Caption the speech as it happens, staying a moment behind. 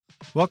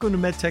Welcome to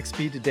MedTech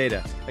Speed to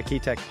Data, a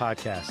KeyTech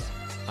podcast.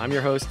 I'm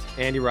your host,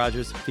 Andy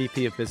Rogers,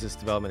 VP of Business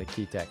Development at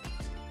KeyTech.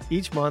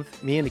 Each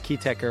month, me and a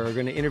KeyTecher are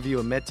going to interview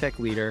a MedTech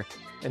leader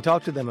and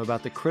talk to them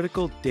about the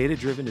critical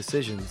data-driven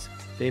decisions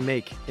they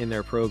make in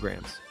their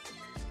programs.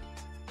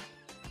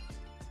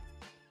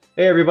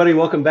 Hey everybody,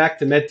 welcome back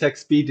to MedTech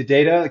Speed to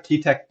Data, a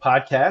KeyTech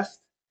podcast.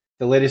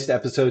 The latest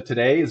episode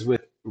today is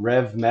with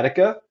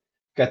RevMedica.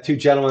 Got two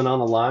gentlemen on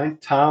the line,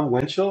 Tom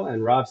Wenchell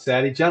and Rob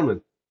Satti.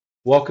 Gentlemen,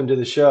 welcome to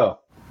the show.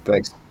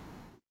 Thanks.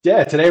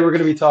 Yeah, today we're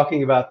going to be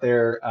talking about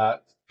their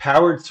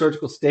powered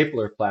surgical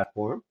stapler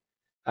platform.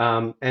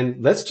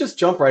 And let's just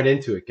jump right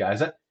into it,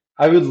 guys.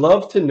 I would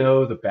love to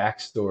know the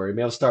backstory.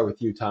 Maybe I'll start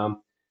with you,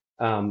 Tom.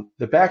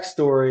 The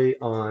backstory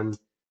on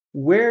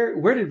where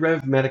did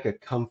RevMedica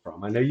come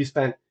from? I know you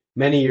spent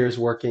many years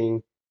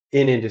working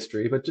in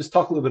industry, but just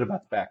talk a little bit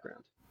about the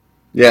background.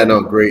 Yeah,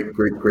 no, great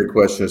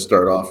question to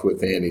start off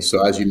with, Andy.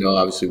 So as you know,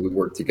 obviously we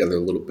worked together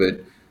a little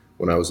bit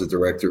when I was the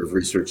director of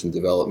research and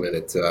development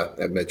at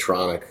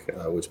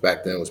Medtronic, which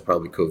back then was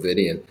probably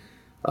Covidien.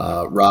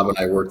 Rob and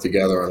I worked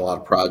together on a lot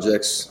of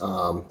projects,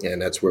 and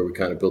that's where we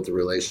kind of built a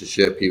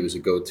relationship. He was a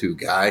go-to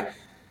guy.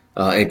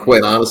 And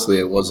quite honestly,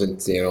 it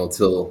wasn't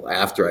until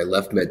after I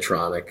left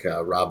Medtronic,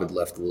 Rob had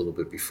left a little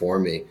bit before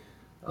me,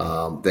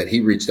 that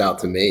he reached out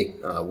to me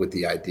with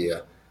the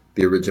idea,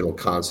 the original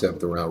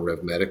concept around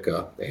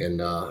RevMedica.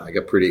 And I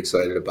got pretty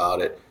excited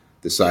about it.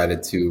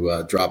 Decided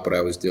to drop what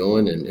I was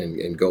doing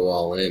and go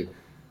all in,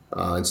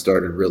 and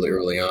started really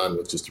early on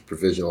with just a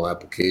provisional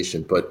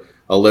application. But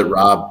I'll let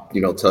Rob,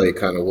 tell you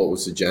kind of what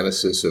was the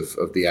genesis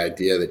of the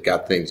idea that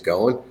got things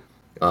going,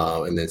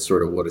 and then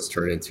sort of what it's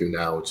turned into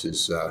now, which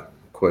is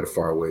quite a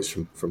far ways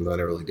from that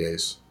early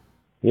days.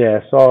 Yeah,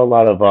 I saw a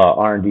lot of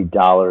R&D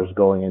dollars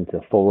going into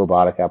full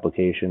robotic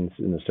applications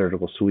in the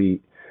surgical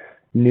suite.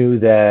 Knew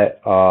that,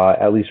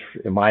 at least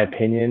in my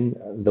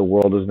opinion, the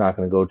world is not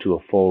going to go to a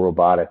full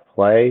robotic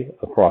play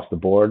across the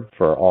board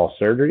for all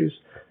surgeries.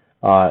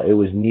 It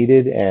was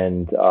needed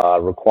and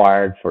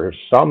required for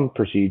some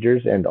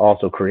procedures and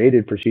also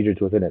created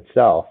procedures within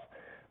itself.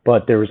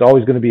 But there was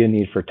always going to be a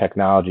need for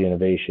technology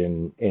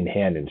innovation in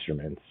hand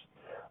instruments.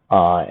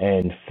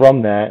 And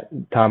from that,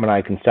 Tom and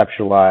I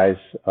conceptualized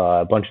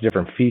a bunch of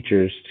different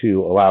features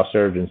to allow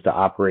surgeons to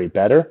operate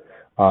better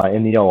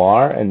in the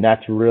OR, and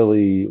that's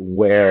really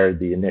where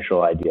the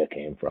initial idea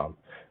came from,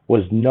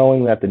 was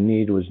knowing that the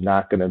need was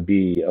not going to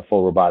be a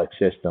full robotic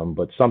system,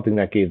 but something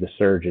that gave the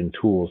surgeon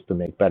tools to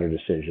make better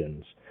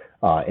decisions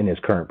in his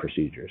current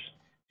procedures.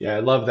 Yeah, I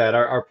love that.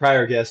 Our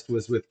prior guest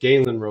was with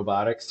Galen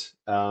Robotics,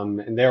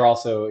 and they're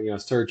also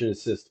surgeon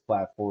assist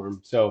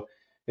platform. So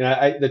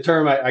the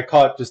term I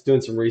caught just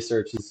doing some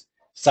research is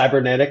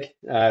cybernetic.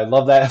 I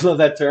love that. I love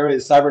that term.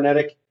 It's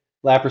cybernetic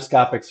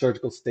laparoscopic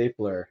surgical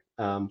stapler.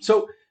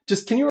 So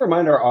just can you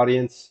remind our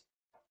audience,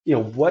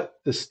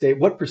 what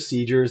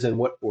procedures and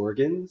what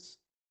organs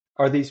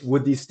would these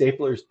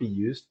staplers be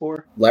used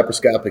for?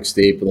 Laparoscopic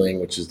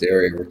stapling, which is the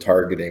area we're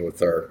targeting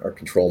with our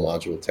control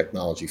module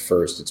technology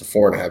first. It's a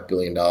 $4.5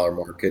 billion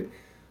market.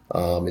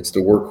 It's the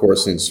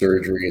workhorse in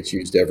surgery. It's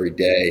used every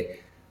day.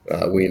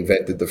 We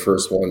invented the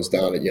first ones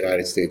down at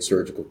United States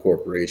Surgical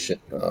Corporation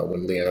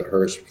when Leon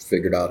Hirsch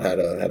figured out how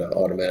to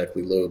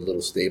automatically load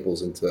little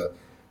staples into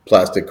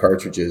plastic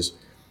cartridges.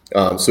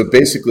 So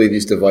basically,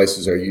 these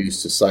devices are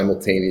used to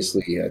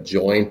simultaneously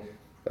join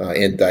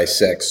and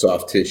dissect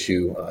soft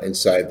tissue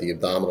inside the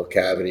abdominal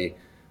cavity,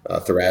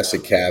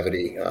 thoracic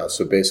cavity.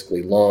 So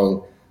basically,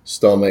 lung,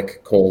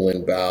 stomach,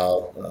 colon,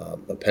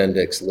 bowel,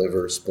 appendix,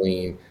 liver,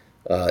 spleen,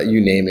 you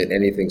name it,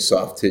 anything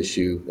soft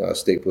tissue,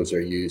 staplers are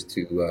used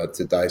to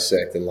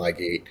dissect and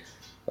ligate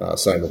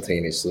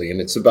simultaneously. And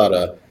it's about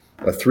a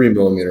 3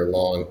 millimeter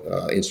long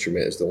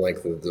instrument is the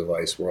length of the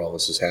device where all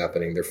this is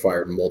happening. They're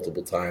fired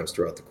multiple times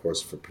throughout the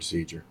course of a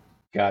procedure.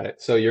 Got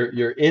it. So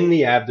you're in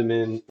the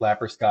abdomen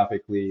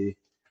laparoscopically,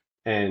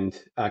 and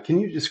can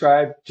you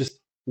describe just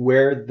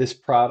where this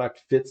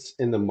product fits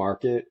in the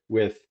market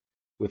with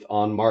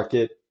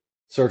on-market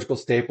surgical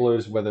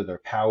staplers, whether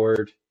they're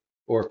powered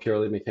or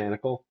purely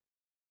mechanical?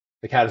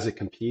 Like, how does it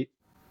compete?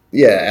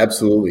 Yeah,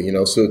 absolutely.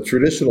 So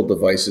traditional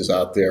devices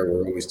out there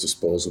were always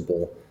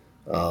disposable.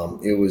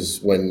 It was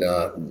when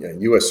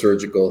U.S.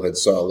 Surgical had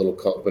saw a little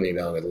company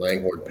down in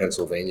Langhorne,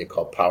 Pennsylvania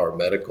called Power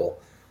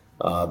Medical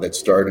that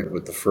started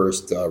with the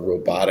first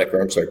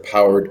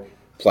powered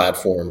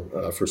platform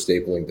for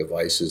stapling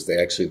devices. They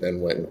actually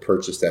then went and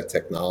purchased that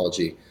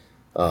technology,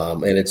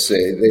 and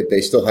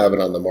they still have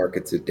it on the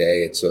market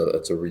today. It's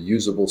a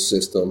reusable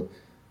system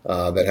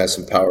that has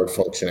some powered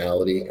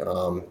functionality.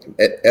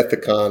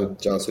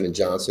 Ethicon, Johnson &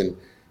 Johnson,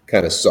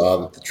 kind of saw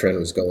that the trend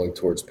was going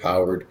towards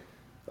powered.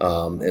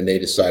 And they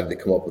decided to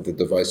come up with a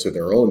device of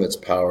their own that's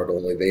powered,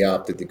 only they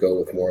opted to go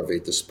with more of a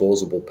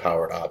disposable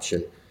powered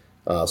option.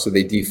 So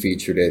they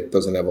defeatured it,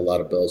 doesn't have a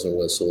lot of bells and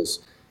whistles,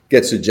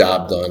 gets the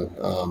job done.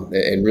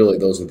 And really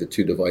those are the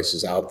two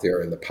devices out there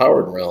in the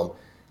powered realm.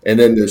 And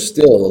then there's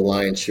still a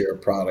lion's share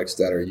of products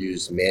that are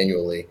used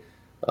manually,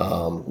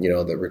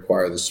 that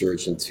require the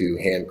surgeon to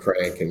hand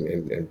crank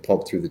and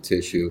pump through the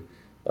tissue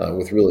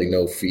with really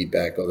no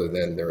feedback other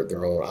than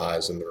their own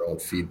eyes and their own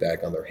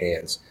feedback on their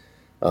hands.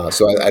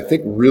 So I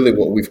think really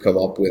what we've come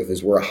up with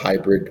is we're a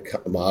hybrid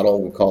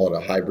model. We call it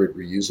a hybrid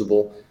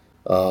reusable,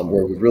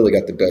 where we've really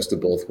got the best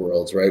of both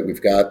worlds, right?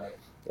 We've got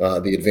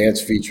the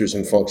advanced features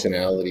and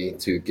functionality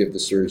to give the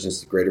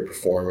surgeons the greater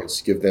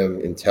performance, give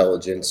them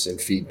intelligence and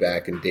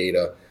feedback and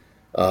data,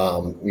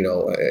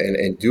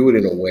 and do it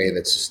in a way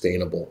that's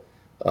sustainable,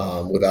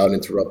 without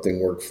interrupting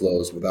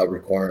workflows, without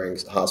requiring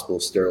hospital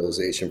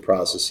sterilization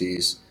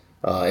processes,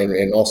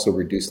 and also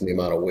reducing the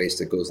amount of waste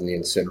that goes in the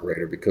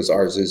incinerator, because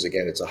ours is,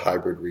 again, it's a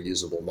hybrid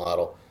reusable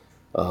model.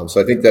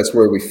 So I think that's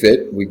where we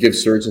fit. We give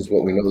surgeons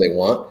what we know they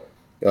want.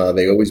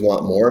 They always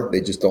want more.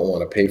 They just don't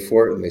want to pay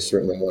for it, and they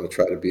certainly want to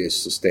try to be as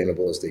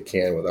sustainable as they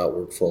can without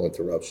workflow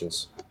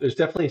interruptions. There's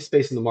definitely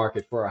space in the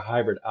market for a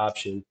hybrid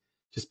option,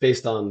 just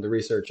based on the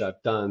research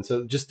I've done.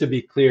 So just to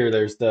be clear,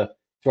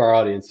 for our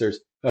audience, there's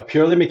a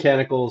purely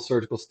mechanical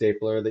surgical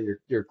stapler that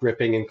you're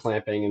gripping and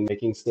clamping and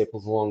making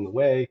staples along the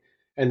way,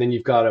 and then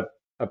you've got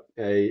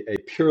a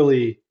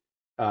purely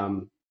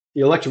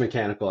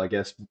electromechanical, I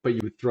guess, but you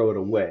would throw it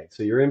away.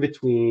 So you're in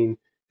between.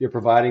 You're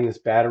providing this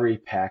battery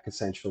pack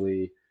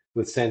essentially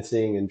with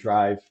sensing and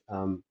drive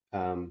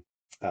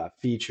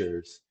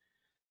features.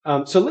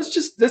 So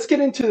let's get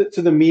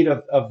into the meat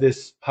of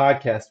this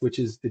podcast, which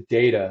is the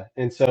data.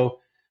 And so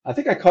I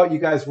think I caught you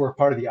guys were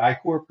part of the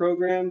iCore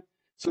program.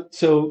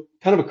 So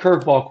kind of a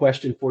curveball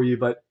question for you,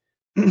 but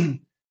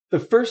the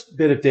first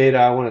bit of data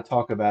I want to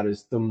talk about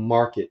is the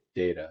market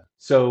data.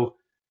 So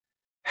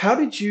how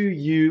did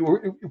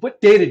or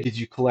what data did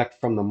you collect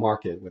from the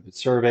market, whether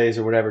it's surveys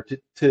or whatever,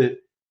 to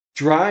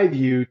drive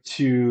you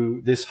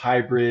to this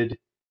hybrid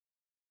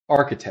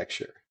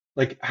architecture?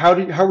 Like how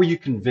were you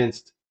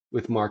convinced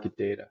with market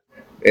data?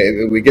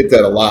 And we get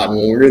that a lot. And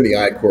when we were in the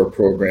iCore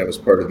program as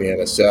part of the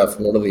NSF,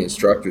 one of the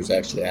instructors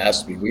actually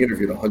asked me, we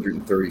interviewed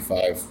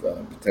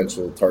 135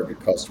 potential target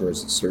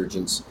customers and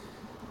surgeons.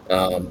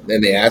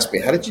 And they asked me,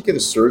 how did you get a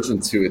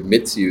surgeon to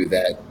admit to you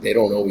that they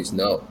don't always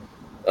know,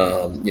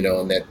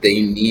 and that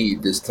they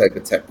need this type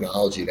of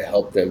technology to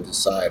help them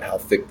decide how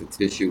thick the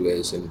tissue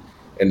is and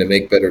to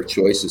make better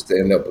choices to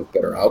end up with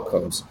better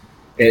outcomes.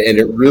 And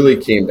it really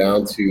came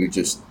down to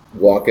just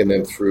walking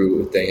them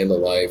through a day in the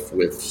life,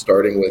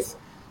 starting with,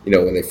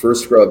 when they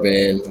first scrub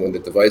in, when the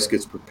device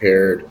gets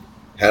prepared,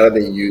 how do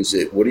they use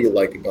it? What do you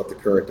like about the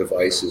current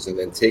devices? And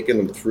then taking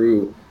them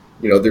through,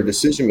 their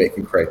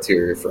decision-making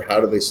criteria for how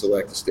do they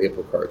select the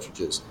staple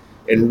cartridges.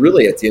 And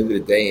really, at the end of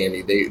the day,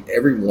 Andy,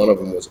 every one of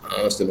them was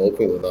honest and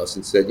open with us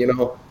and said,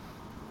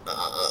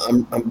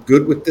 I'm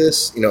good with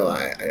this.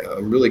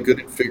 I'm really good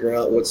at figuring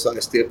out what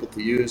size staple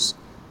to use.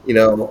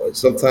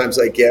 Sometimes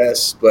I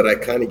guess, but I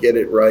kind of get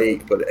it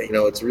right. But,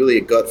 it's really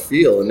a gut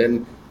feel. And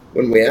then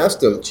when we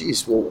asked them,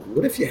 geez, well,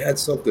 what if you had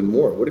something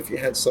more? What if you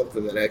had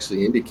something that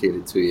actually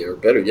indicated to you, or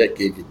better yet,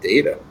 gave you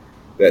data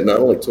that not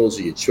only told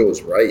you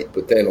chose right,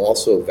 but then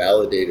also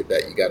validated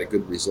that you got a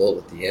good result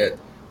at the end?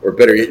 Or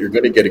better yet, you're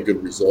going to get a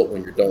good result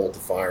when you're done with the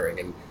firing.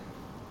 And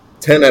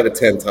 10 out of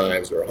 10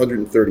 times, or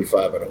 135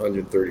 out of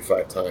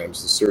 135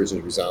 times, the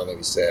surgeons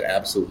resoundingly said,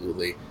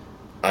 absolutely,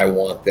 I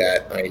want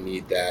that, I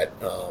need that,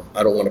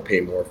 I don't want to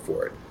pay more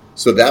for it.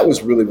 So that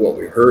was really what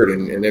we heard.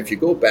 And if you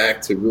go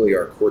back to really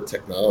our core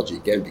technology,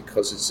 again,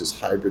 because it's this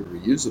hybrid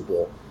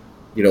reusable,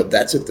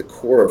 that's at the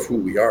core of who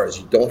we are, is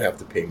you don't have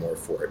to pay more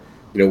for it.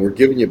 We're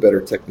giving you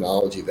better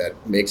technology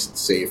that makes it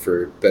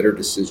safer, better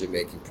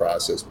decision-making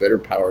process, better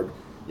powered,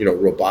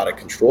 robotic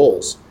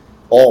controls,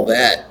 all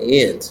that.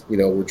 And,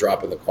 we're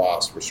dropping the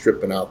cost, we're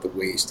stripping out the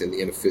waste and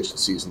the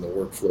inefficiencies and the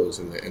workflows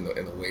and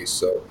the waste.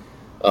 So,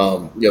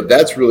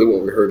 that's really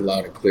what we heard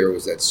loud and clear,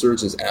 was that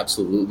surgeons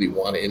absolutely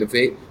want to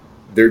innovate.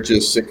 They're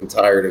just sick and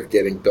tired of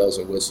getting bells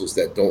and whistles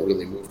that don't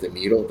really move the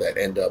needle, that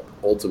end up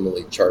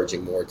ultimately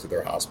charging more to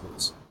their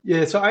hospitals.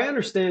 Yeah, so I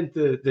understand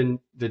the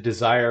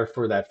desire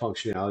for that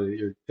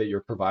functionality that you're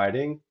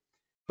providing,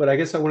 but I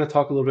guess I want to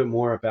talk a little bit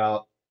more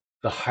about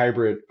the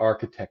hybrid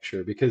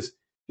architecture, because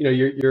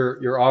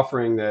you're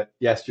offering that,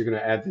 yes, you're going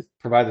to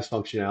provide this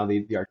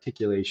functionality, the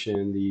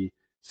articulation, the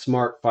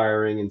smart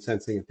firing and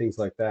sensing and things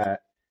like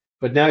that,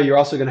 but now you're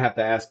also going to have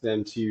to ask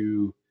them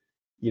to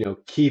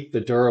keep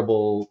the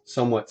durable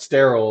somewhat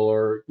sterile,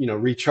 or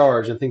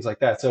recharge and things like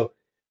that. So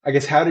I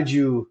guess how did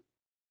you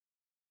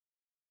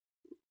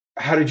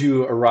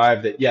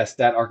arrive that, yes,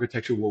 that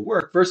architecture will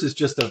work versus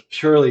just a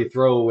purely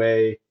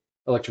throwaway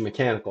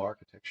electromechanical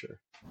architecture?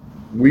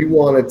 We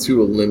wanted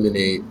to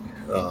eliminate,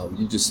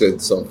 you just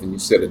said something, you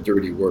said a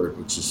dirty word,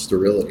 which is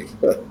sterility.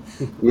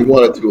 We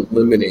wanted to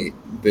eliminate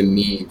the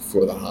need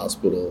for the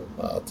hospital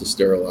to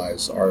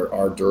sterilize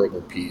our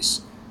durable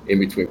piece in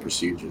between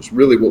procedures.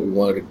 Really what we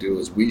wanted to do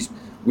is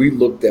we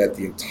looked at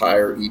the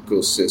entire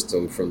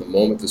ecosystem from the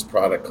moment this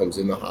product comes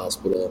in the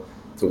hospital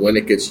to when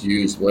it gets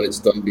used, when it's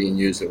done being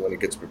used, and when it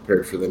gets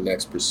prepared for the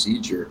next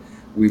procedure.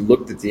 We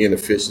looked at the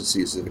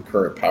inefficiencies of the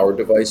current power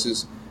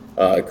devices,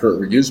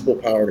 current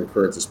reusable powered and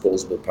current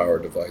disposable power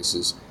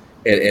devices,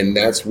 and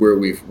that's where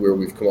we've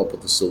come up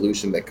with a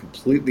solution that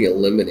completely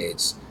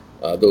eliminates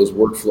those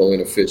workflow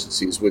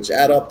inefficiencies, which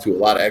add up to a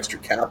lot of extra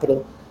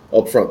capital,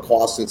 upfront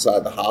costs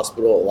inside the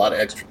hospital, a lot of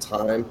extra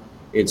time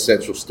in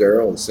central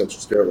sterile and central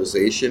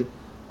sterilization,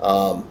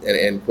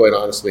 and quite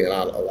honestly, a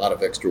lot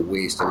of extra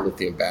waste in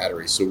lithium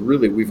batteries. So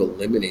really, we've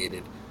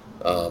eliminated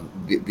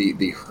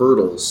the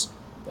hurdles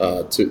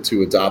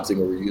to adopting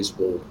a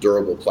reusable,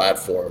 durable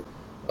platform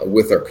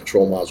with our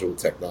control module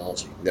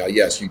technology. Now,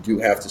 yes, you do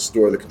have to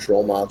store the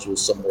control modules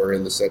somewhere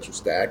in the central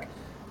stack.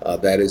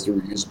 That is the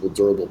reusable,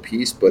 durable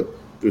piece, but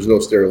there's no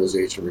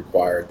sterilization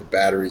required. The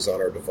batteries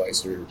on our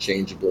device are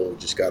interchangeable. We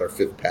just got our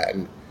 5th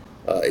patent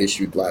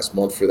issued last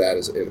month for that,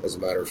 as a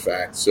matter of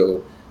fact.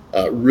 So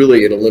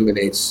really, it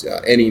eliminates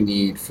any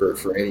need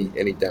for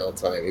any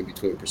downtime in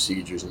between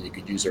procedures, and you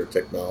could use our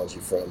technology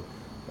from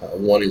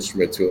one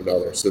instrument to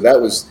another. So that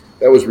was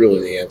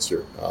really the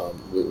answer.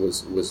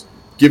 Was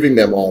giving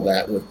them all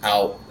that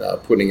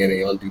without putting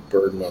any undue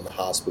burden on the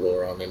hospital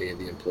or on any of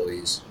the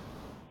employees.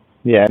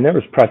 Yeah, and there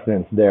was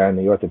precedence there in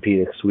the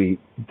orthopedic suite.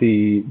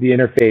 The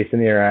interface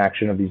and the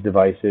interaction of these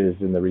devices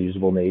and the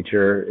reusable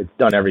nature, it's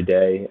done every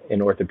day in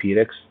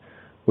orthopedics.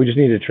 We just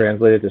need to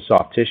translate it to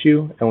soft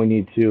tissue, and we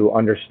need to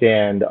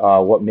understand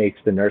what makes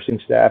the nursing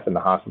staff and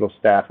the hospital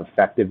staff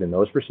effective in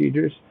those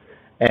procedures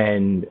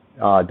and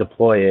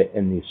deploy it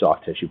in these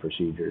soft tissue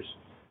procedures.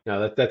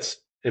 No, that's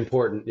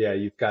important. Yeah,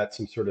 you've got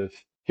some sort of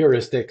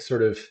heuristic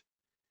sort of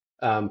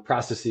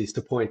processes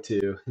to point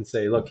to and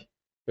say, look,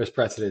 there's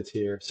precedence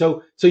here.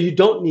 So you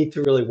don't need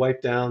to really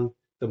wipe down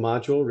the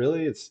module,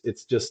 really.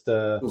 It's just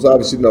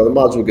obviously, no, the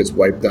module gets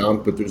wiped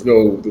down, but there's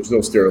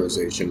no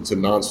sterilization. It's a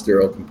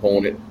non-sterile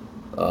component,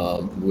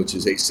 which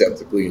is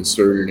aseptically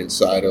inserted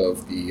inside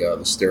of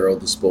the sterile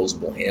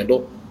disposable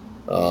handle,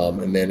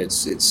 and then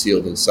it's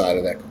sealed inside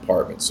of that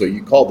compartment. So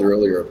you called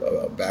earlier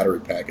a battery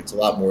pack. It's a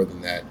lot more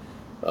than that.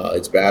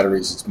 It's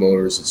batteries, it's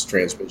motors, it's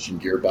transmission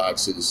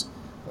gearboxes,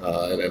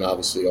 and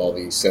obviously all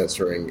the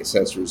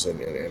sensors and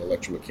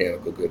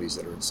electromechanical goodies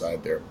that are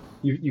inside there.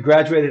 You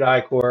graduated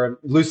I-Core. I'm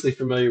loosely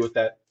familiar with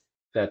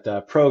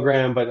that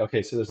program, but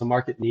okay, so there's a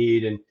market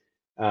need, and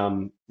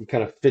you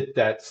kind of fit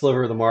that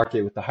sliver of the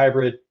market with the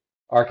hybrid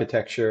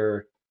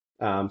architecture.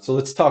 So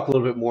let's talk a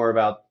little bit more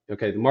about,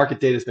 okay, the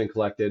market data has been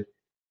collected.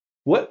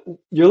 What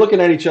you're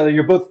looking at each other,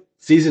 you're both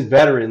seasoned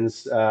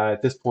veterans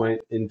at this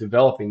point in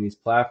developing these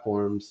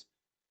platforms.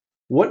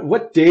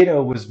 What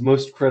data was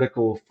most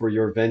critical for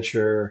your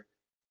venture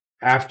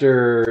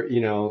after,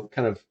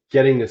 kind of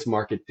getting this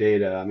market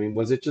data? I mean,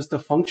 was it just a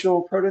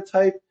functional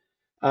prototype,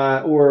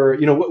 or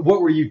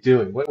what were you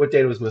doing? What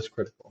data was most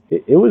critical?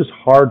 It was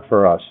hard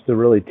for us to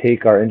really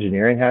take our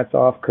engineering hats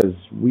off because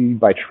we,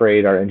 by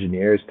trade, are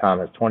engineers. Tom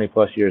has 20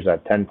 plus years, I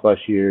have 10 plus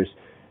years.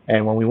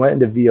 And when we went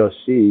into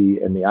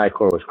VOC and the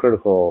I-Core was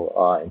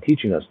critical in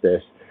teaching us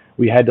this,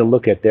 we had to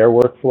look at their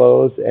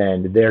workflows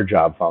and their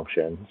job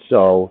function.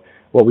 So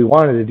what we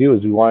wanted to do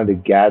is we wanted to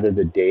gather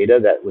the data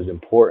that was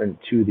important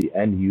to the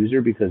end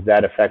user because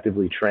that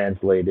effectively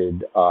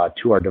translated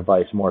to our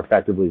device more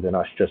effectively than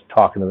us just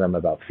talking to them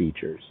about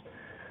features.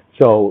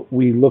 So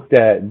we looked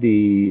at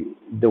the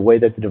way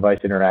that the device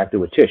interacted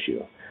with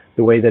tissue,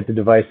 the way that the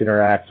device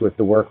interacts with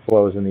the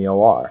workflows in the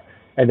OR.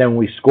 And then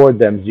we scored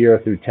them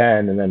 0 through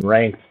 10 and then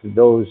ranked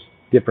those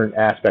different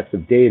aspects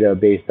of data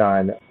based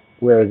on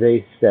where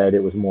they said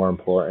it was more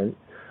important.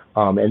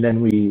 And then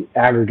we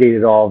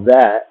aggregated all of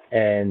that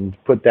and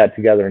put that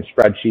together in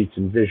spreadsheets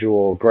and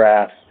visual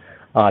graphs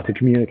to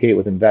communicate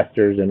with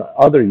investors and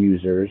other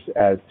users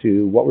as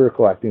to what we were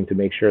collecting to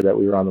make sure that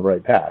we were on the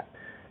right path.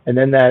 And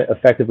then that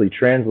effectively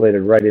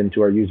translated right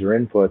into our user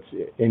inputs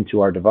into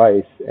our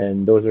device.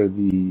 And those are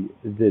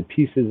the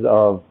pieces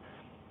of,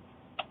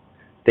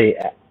 they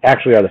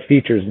actually are the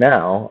features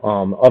now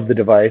of the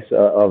device,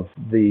 of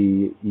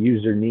the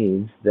user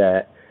needs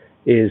that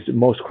is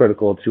most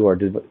critical to our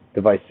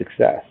device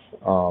success.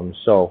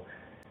 So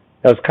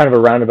that was kind of a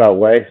roundabout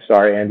way.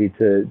 Sorry, Andy,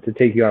 to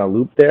take you on a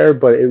loop there,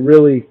 but it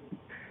really,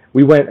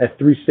 we went a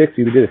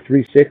 360. We did a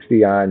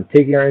 360 on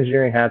taking our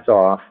engineering hats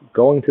off,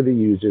 going to the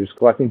users,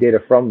 collecting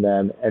data from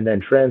them, and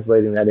then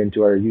translating that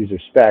into our user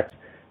specs,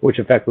 which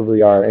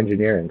effectively are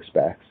engineering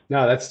specs.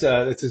 No, that's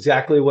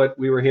exactly what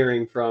we were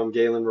hearing from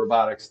Galen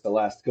Robotics the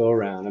last go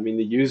around. I mean,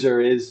 the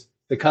user is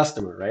the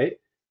customer, right?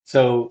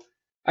 So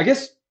I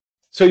guess,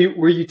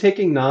 were you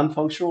taking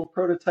non-functional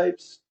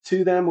prototypes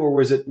to them, or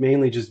was it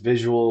mainly just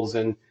visuals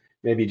and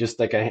maybe just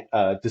like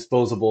a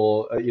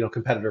disposable,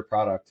 competitor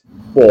product?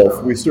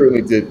 Both. We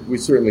certainly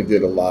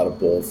did a lot of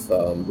both.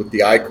 With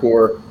the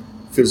I-Core,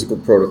 physical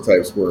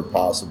prototypes were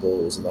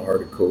impossible. It was in the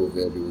heart of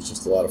COVID. It was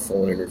just a lot of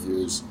phone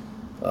interviews.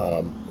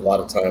 A lot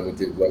of time we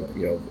did web,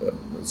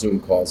 Zoom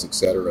calls,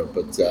 etc.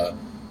 But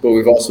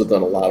we've also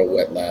done a lot of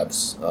wet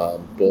labs,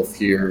 both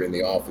here in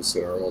the office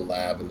in our own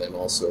lab, and then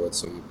also at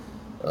some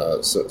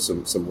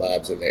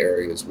labs in the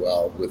area as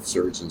well with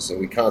surgeons. And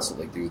we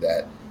constantly do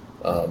that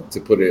to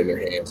put it in their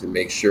hands and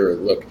make sure.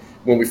 Look,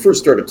 when we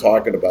first started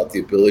talking about the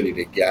ability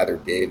to gather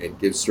data and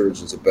give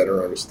surgeons a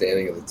better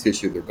understanding of the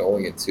tissue they're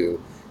going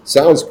into,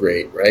 sounds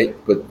great, right?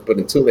 But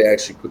until they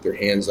actually put their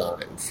hands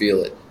on it and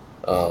feel it,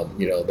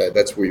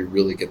 that's where you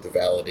really get the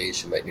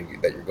validation that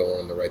you're going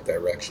in the right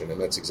direction, and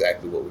that's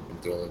exactly what we've been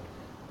doing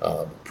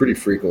pretty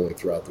frequently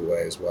throughout the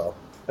way as well.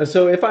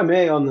 So if I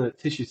may, on the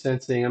tissue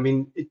sensing, I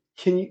mean,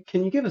 can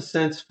you give a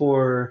sense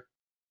for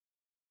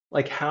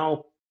like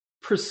how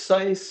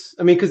precise?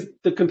 I mean, because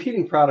the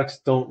competing products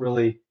don't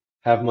really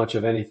have much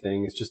of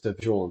anything. It's just a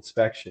visual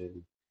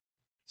inspection.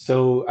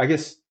 So I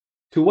guess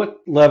to what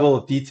level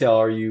of detail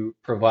are you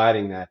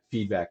providing that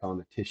feedback on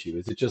the tissue?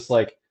 Is it just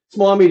like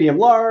small, medium,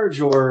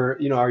 large, or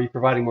are you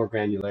providing more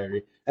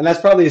granularity? And that's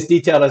probably as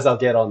detailed as I'll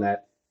get on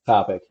that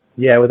topic.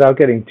 Yeah, without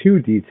getting too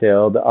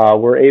detailed,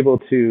 we're able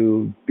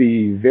to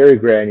be very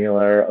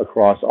granular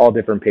across all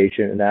different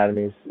patient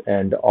anatomies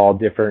and all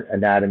different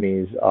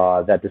anatomies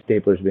that the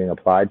stapler is being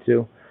applied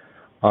to.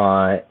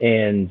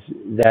 And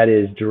that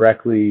is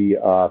directly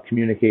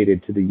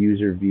communicated to the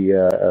user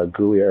via a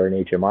GUI or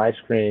an HMI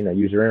screen, a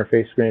user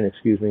interface screen,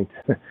 excuse me,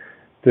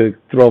 to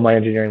throw my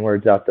engineering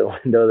words out the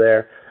window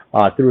there,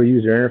 through a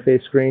user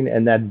interface screen,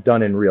 and that's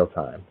done in real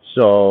time.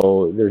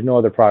 So there's no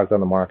other product on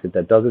the market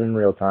that does it in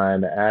real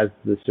time as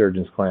the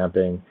surgeon's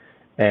clamping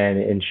and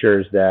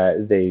ensures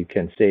that they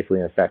can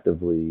safely and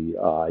effectively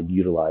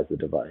utilize the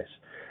device.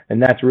 And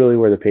that's really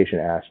where the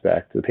patient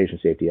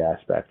safety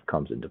aspect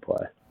comes into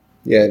play.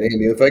 Yeah, and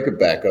Amy, if I could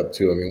back up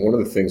too, I mean, one of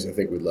the things I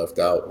think we left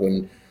out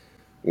when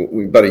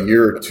we about a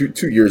year,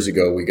 2 years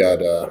ago, we got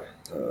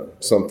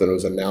something. It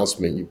was an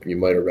announcement you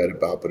might have read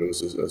about, but it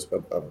was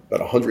about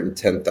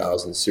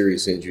 110,000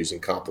 serious injuries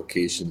and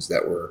complications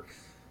that were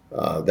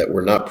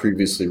not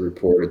previously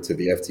reported to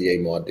the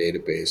FDA MAUDE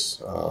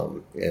database,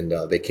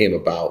 and they came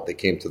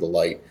to the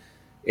light,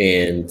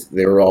 and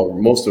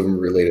most of them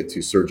related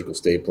to surgical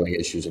stapling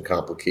issues and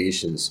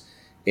complications.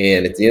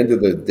 And at the end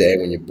of the day,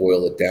 when you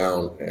boil it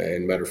down,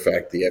 and matter of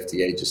fact, the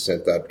FDA just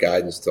sent out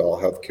guidance to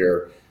all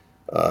healthcare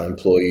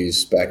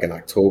employees back in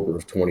October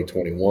of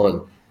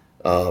 2021.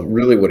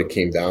 Really, what it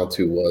came down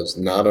to was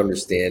not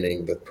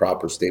understanding the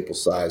proper staple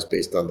size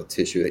based on the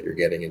tissue that you're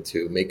getting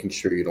into, making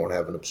sure you don't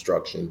have an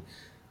obstruction.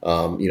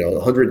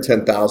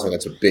 110,000,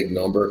 that's a big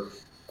number.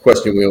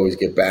 Question we always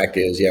get back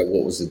is, yeah,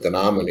 what was the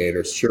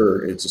denominator?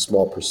 Sure, it's a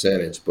small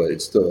percentage, but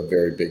it's still a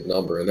very big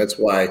number. And that's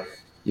why,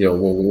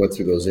 when we went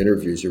through those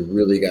interviews, you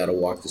really got to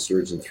walk the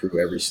surgeon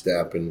through every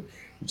step and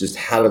just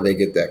how do they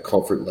get that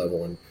comfort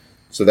level. And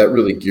so that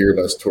really geared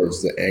us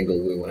towards the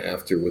angle we went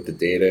after with the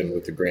data and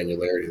with the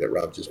granularity that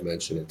Rob just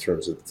mentioned in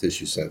terms of the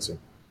tissue sensing.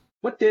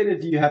 What data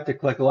do you have to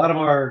collect? A lot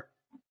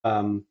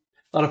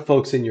of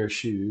folks in your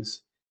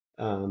shoes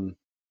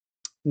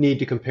need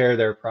to compare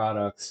their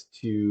products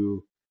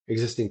to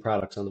existing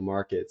products on the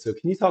market. So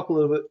can you talk a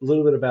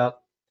little bit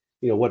about,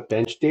 what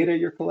bench data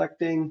you're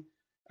collecting,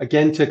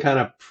 again, to kind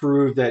of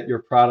prove that your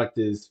product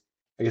is,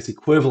 I guess,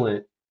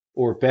 equivalent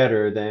or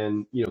better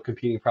than,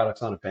 competing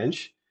products on a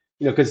bench?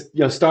 Because,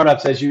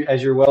 startups, as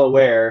you're well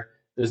aware,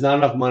 there's not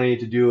enough money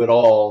to do it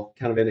all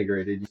kind of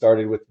integrated. You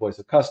started with voice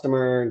of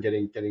customer and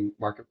getting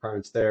market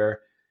preference there.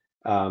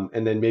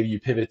 And then maybe you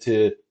pivot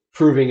to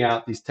proving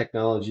out these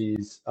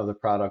technologies of the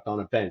product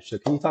on a bench. So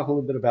can you talk a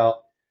little bit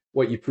about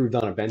what you proved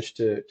on a bench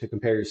to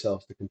compare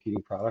yourselves to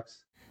competing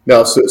products?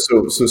 No,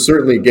 so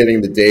certainly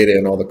getting the data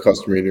and all the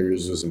customer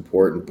interviews was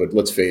important, but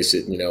let's face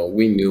it,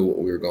 we knew what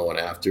we were going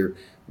after.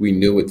 We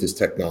knew what this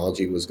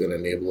technology was going to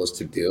enable us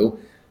to do.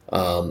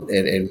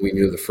 And we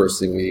knew the first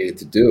thing we needed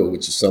to do,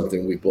 which is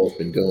something we've both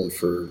been doing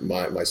for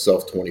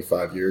myself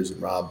 25 years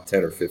and Rob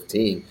 10 or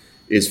 15,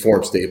 is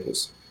form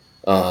staples.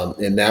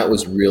 And that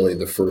was really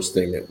the first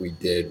thing that we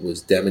did,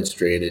 was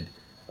demonstrated,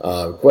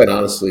 quite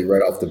honestly,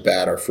 right off the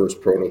bat, our first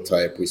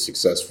prototype, we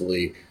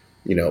successfully,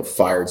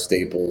 fired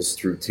staples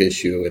through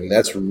tissue. And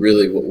that's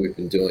really what we've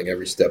been doing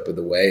every step of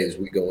the way as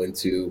we go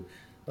into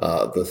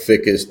the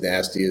thickest,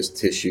 nastiest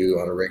tissue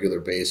on a regular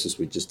basis.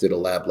 We just did a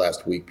lab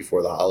last week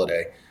before the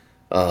holiday,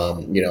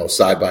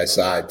 side by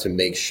side to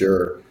make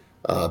sure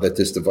that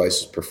this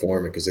device is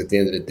performing. Because at the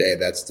end of the day,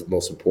 that's the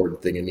most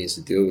important thing it needs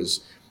to do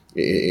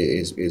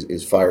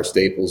is fire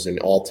staples in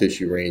all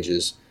tissue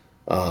ranges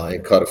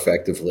and cut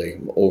effectively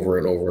over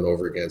and over and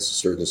over again. So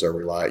surgeons are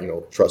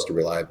trust the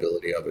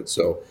reliability of it.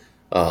 So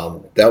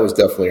that was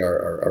definitely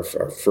our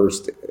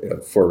first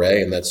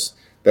foray, and that's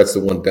the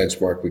one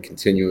benchmark we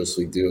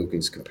continuously do,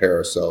 is compare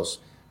ourselves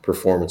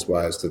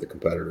performance-wise to the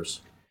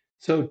competitors.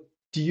 So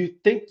do you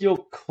think you'll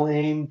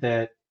claim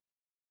that,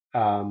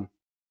 are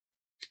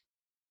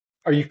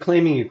you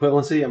claiming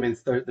equivalency? I mean,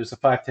 there's a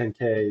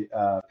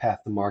 510K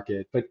path to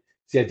market, but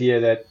it's the idea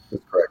that,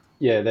 That's correct.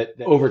 yeah, that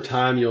over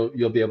time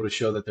you'll be able to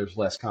show that there's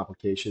less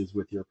complications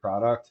with your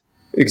product.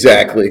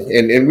 Exactly,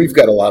 and we've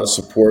got a lot of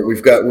support.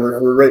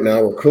 We're right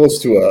now we're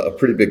close to a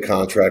pretty big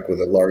contract with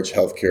a large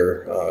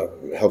healthcare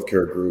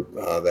group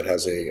that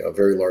has a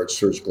very large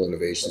surgical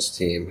innovations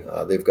team.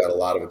 They've got a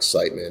lot of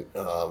excitement,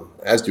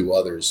 as do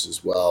others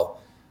as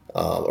well,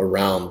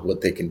 around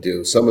what they can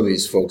do. Some of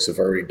these folks have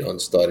already done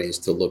studies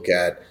to look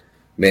at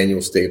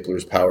manual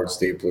staplers, powered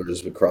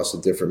staplers across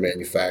the different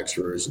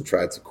manufacturers, and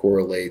tried to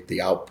correlate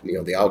the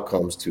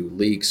outcomes to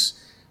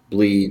leaks,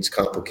 bleeds,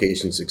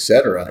 complications,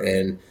 etc.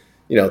 And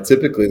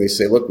typically they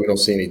say, look, we don't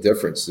see any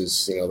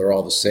differences. They're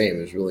all the same.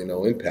 There's really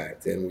no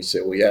impact. And we say,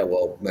 well, yeah,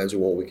 well, imagine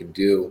what we can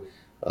do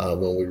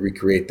when we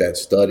recreate that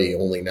study.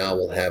 Only now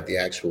we'll have the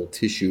actual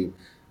tissue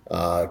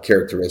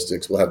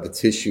characteristics. We'll have the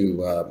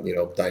tissue,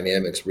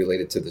 dynamics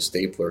related to the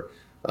stapler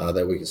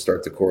that we can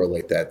start to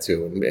correlate that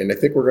to. And I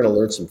think we're going to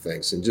learn some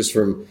things. And just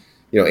from,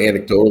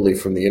 anecdotally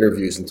from the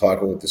interviews and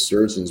talking with the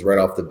surgeons right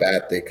off the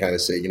bat, they kind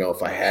of say,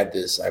 if I had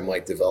this, I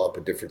might develop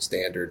a different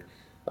standard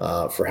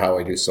for how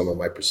I do some of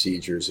my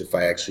procedures if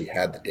I actually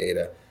had the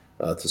data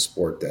to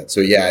support that.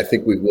 So yeah, I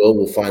think we will.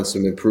 We'll find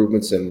some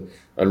improvements and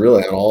on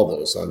really on all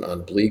those,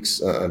 on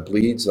bleeds, on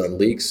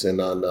leaks,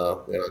 and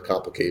on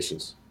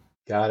complications.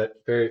 Got it.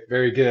 Very,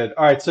 very good.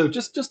 All right. So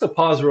just to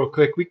pause real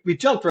quick, we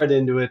jumped right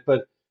into it,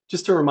 but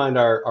just to remind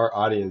our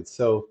audience.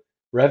 So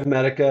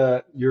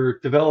RevMedica, you're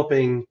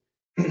developing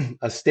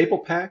a staple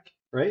pack,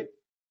 right?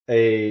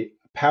 A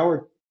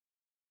powered,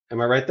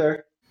 am I right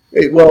there?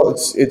 Well,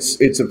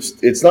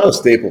 it's not a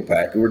staple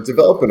pack. We're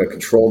developing a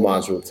control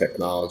module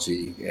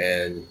technology,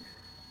 and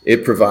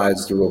it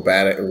provides the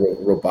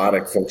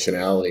robotic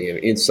functionality and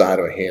inside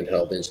of a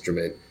handheld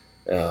instrument.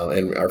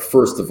 And our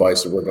first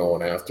device that we're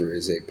going after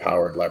is a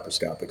powered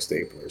laparoscopic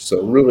stapler.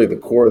 So really the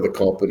core of the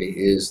company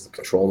is the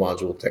control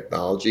module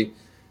technology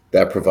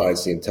that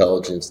provides the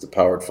intelligence, the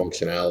powered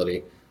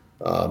functionality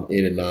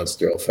in a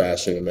non-sterile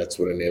fashion. And that's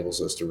what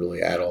enables us to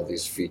really add all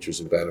these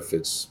features and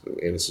benefits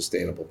in a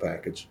sustainable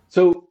package.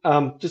 So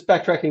just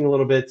backtracking a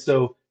little bit.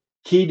 So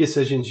key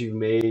decisions you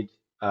made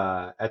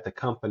at the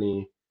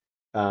company.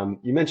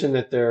 You mentioned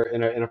that there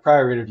in a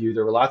prior interview,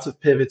 there were lots of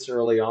pivots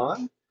early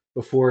on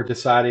before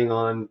deciding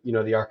on,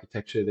 the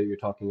architecture that you're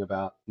talking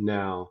about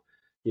now.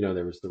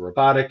 There was the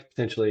robotic,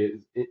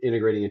 potentially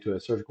integrating into a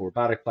surgical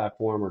robotic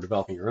platform or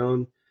developing your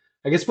own.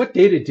 I guess what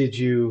data did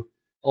you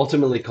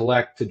ultimately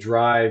collect to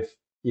drive,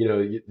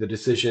 the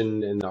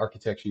decision and the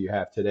architecture you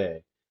have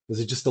today? Was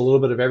it just a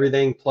little bit of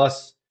everything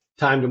plus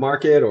time to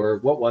market, or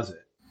what was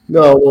it?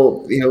 No,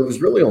 well, it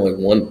was really only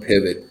one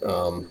pivot.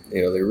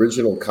 The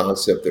original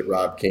concept that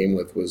Rob came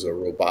with was a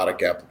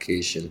robotic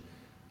application.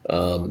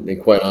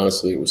 And quite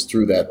honestly, it was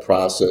through that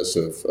process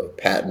of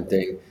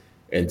patenting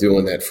and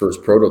doing that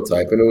first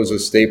prototype, and it was a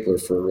stapler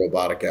for a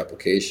robotic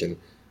application.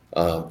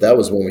 That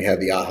was when we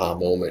had the aha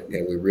moment,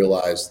 and we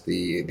realized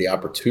the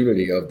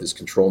opportunity of this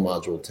control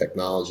module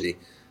technology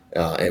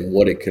and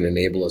what it can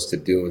enable us to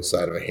do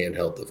inside of a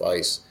handheld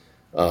device.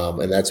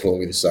 And that's when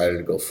we decided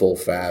to go full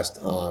fast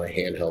on a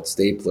handheld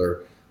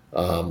stapler.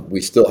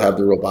 We still have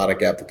the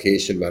robotic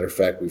application. Matter of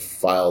fact, we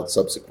filed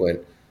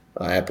subsequent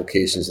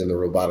applications in the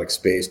robotic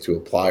space to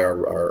apply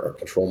our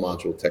control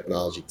module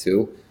technology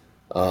to.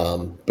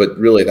 But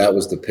really, that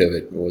was the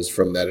pivot. It was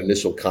from that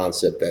initial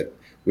concept that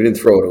we didn't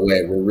throw it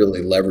away. We're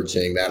really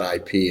leveraging that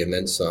IP and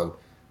then some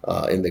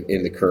in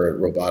the current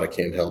robotic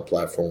handheld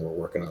platform we're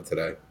working on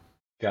today.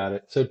 Got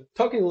it. So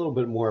talking a little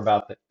bit more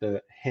about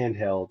the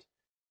handheld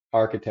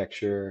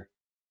architecture,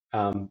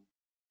 um,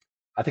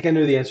 I think I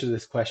know the answer to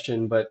this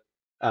question, but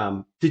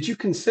did you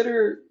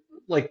consider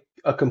like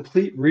a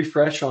complete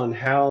refresh on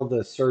how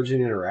the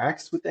surgeon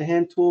interacts with the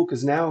hand tool?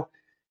 Because now,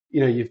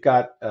 you've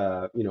got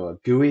a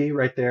GUI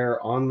right there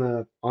on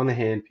the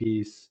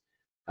handpiece.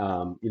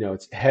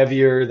 It's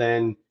heavier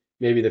than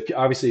maybe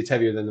obviously it's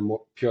heavier than the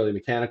more purely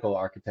mechanical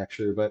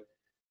architecture, but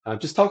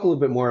just talk a little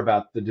bit more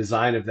about the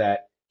design of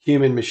that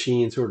human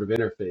machine sort of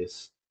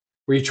interface.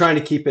 Were you trying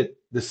to keep it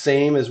the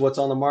same as what's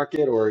on the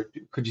market, or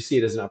could you see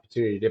it as an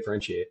opportunity to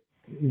differentiate?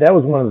 That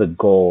was one of the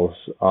goals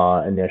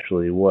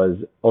initially was,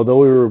 although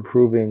we were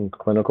improving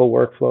clinical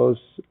workflows,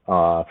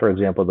 for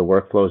example, the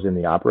workflows in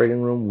the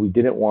operating room, we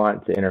didn't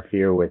want to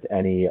interfere with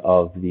any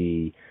of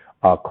the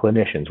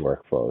clinicians'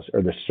 workflows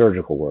or the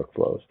surgical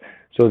workflows.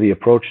 So the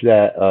approach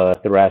that a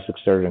thoracic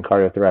surgeon,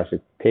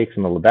 cardiothoracic takes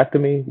in a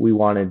lobectomy, we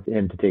wanted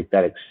him to take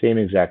that same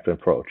exact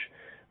approach.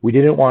 We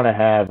didn't want to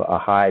have a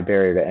high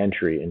barrier to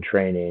entry in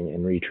training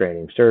and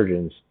retraining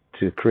surgeons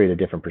to create a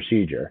different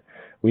procedure.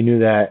 We knew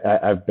that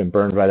I've been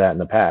burned by that in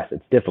the past.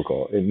 It's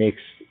difficult. It makes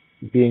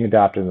being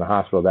adopted in the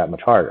hospital that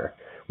much harder.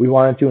 We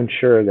wanted to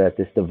ensure that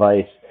this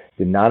device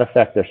did not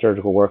affect their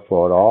surgical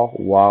workflow at all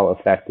while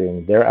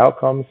affecting their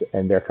outcomes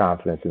and their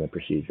confidence in the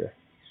procedure.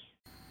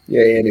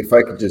 Yeah, and if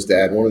I could just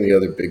add, one of the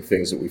other big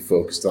things that we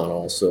focused on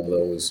also,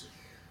 though, is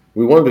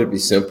we wanted it to be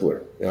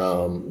simpler.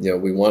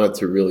 We wanted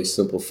to really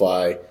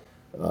simplify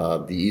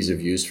the ease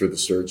of use for the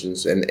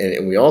surgeons.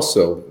 And we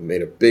also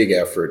made a big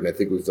effort, and I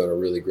think we've done a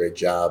really great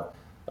job.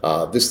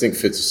 This thing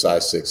fits a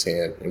size 6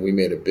 hand, and we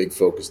made a big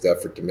focused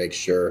effort to make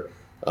sure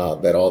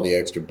that all the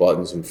extra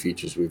buttons and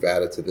features we've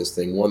added to this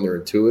thing, one, they're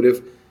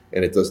intuitive,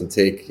 and it doesn't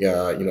take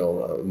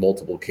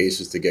multiple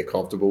cases to get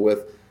comfortable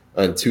with,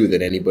 and two,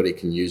 that anybody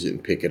can use it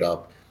and pick it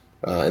up.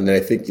 And then I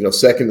think,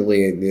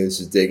 secondly, and this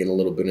is digging a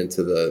little bit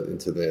into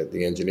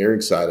the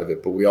engineering side of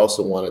it, but we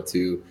also wanted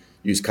to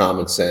use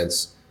common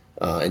sense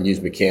and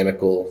use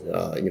mechanical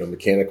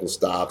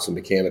stops and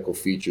mechanical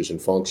features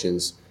and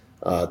functions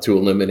to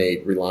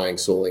eliminate relying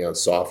solely on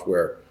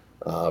software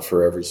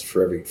for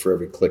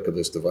every click of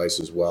this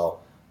device as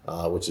well,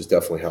 which has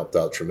definitely helped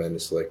out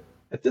tremendously.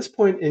 At this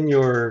point in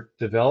your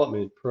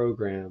development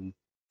program,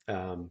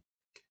 um,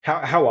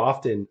 how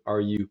often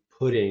are you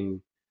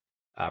putting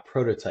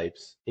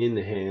prototypes in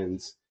the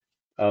hands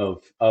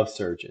of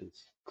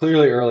surgeons?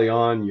 Clearly, early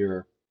on,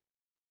 you're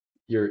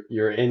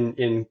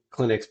in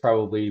clinics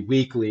probably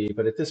weekly,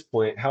 but at this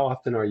point, how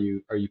often are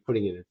you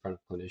putting it in front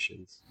of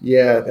clinicians?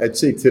 Yeah, I'd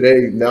say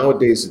today,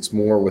 nowadays, it's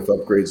more with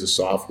upgrades of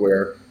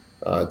software,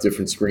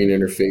 different screen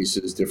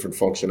interfaces, different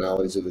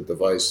functionalities of the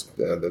device.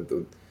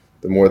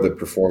 The more the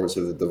performance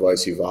of the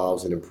device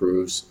evolves and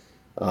improves,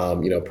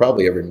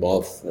 probably every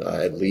month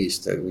at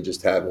least. And we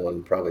just had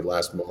one probably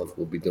last month.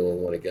 We'll be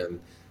doing one again.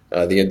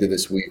 The end of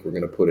this week, we're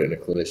going to put it in a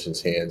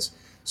clinician's hands.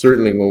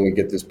 Certainly, when we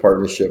get this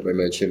partnership I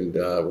mentioned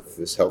with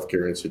this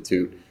healthcare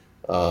institute,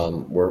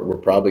 we're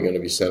probably going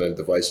to be sending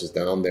devices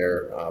down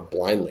there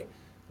blindly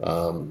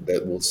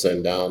that we'll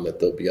send down that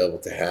they'll be able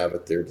to have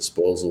at their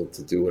disposal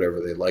to do whatever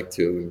they'd like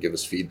to and give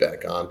us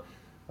feedback on.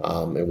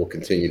 And we'll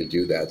continue to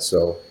do that.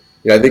 So,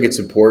 I think it's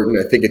important.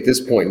 I think at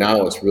this point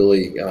now, it's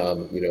really,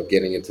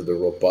 getting into the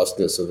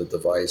robustness of the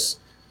device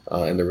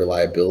and the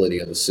reliability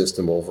of the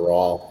system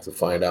overall to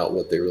find out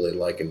what they really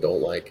like and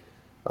don't like.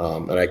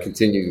 And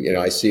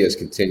I see us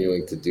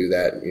continuing to do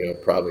that,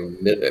 probably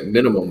at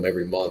minimum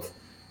every month,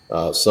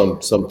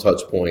 some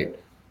touch point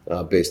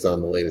based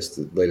on the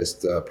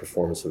latest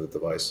performance of the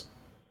device.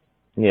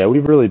 Yeah,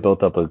 we've really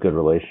built up a good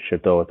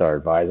relationship though with our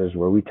advisors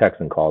where we text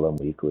and call them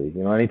weekly.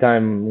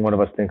 Anytime one of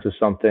us thinks of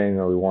something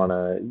or we want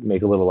to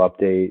make a little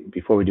update,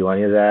 before we do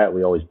any of that,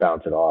 we always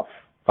bounce it off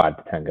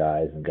 5 to 10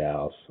 guys and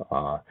gals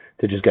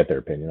to just get their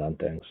opinion on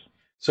things.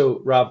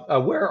 So, Rob,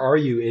 where are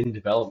you in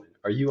development?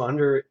 Are you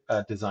under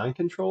design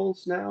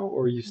controls now,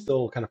 or are you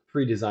still kind of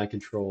pre-design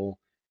control,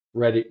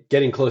 ready,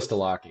 getting close to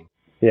locking?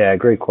 Yeah,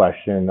 great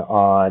question.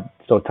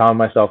 So Tom and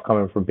myself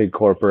coming from big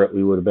corporate,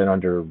 we would have been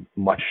under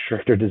much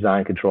stricter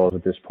design controls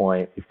at this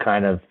point. We've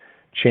kind of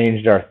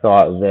changed our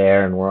thought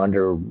there, and we're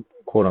under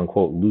quote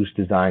unquote loose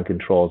design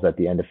controls at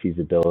the end of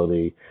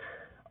feasibility.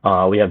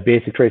 We have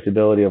basic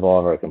traceability of all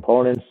of our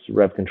components,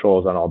 rev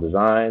controls on all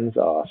designs,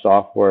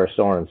 software,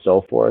 so on and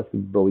so forth,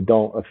 but we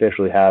don't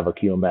officially have a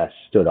QMS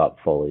stood up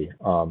fully.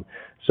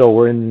 So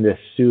we're in this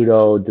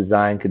pseudo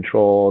design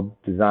control,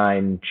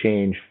 design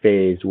change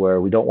phase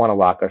where we don't want to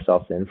lock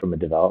ourselves in from a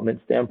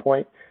development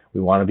standpoint.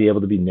 We want to be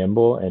able to be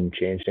nimble and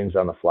change things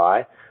on the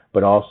fly.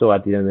 But also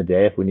at the end of the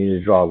day, if we needed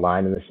to draw a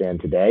line in the sand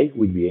today,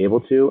 we'd be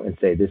able to and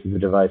say, this is the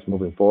device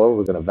moving forward.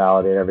 We're going to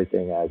validate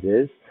everything as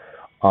is.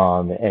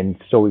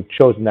 And so we've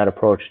chosen that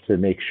approach to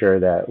make sure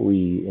that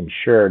we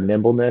ensure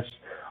nimbleness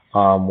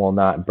while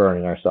not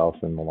burning ourselves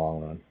in the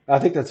long run. I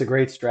think that's a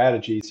great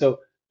strategy.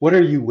 So, what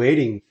are you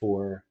waiting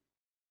for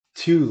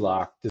to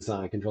lock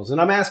design controls?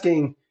 And I'm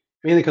asking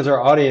mainly because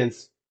our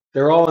audience,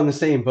 they're all in the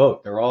same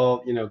boat. They're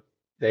all,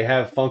 they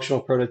have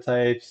functional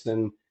prototypes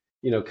and,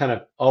 kind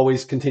of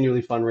always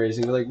continually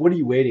fundraising. They're like, what are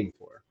you waiting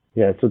for?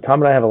 Yeah, so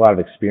Tom and I have a lot of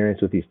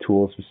experience with these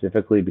tools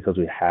specifically because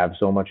we have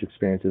so much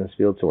experience in this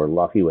field, so we're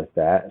lucky with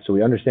that. So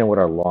we understand what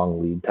our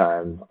long lead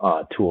time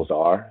tools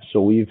are.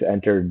 So we've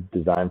entered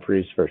design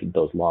freeze for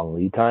those long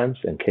lead times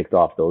and kicked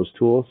off those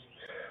tools.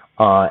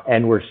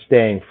 And we're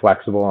staying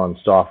flexible on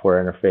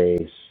software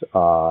interface,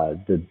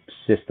 the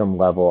system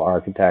level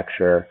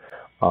architecture,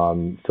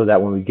 so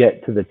that when we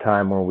get to the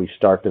time where we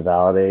start to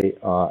validate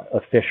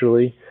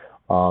officially,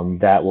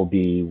 that will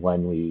be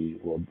when we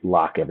will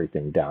lock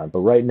everything down.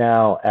 But right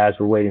now, as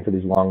we're waiting for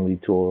these long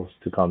lead tools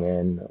to come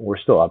in, we're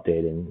still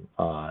updating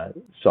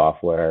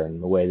software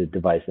and the way the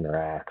device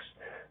interacts,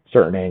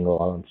 certain angle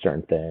on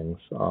certain things.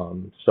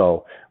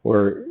 So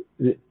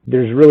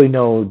there's really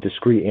no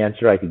discrete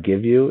answer I could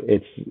give you.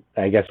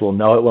 I guess we'll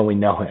know it when we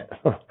know it.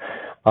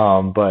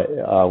 But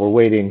we're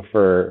waiting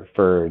for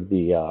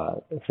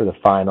the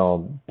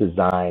final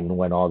design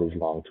when all these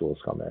long tools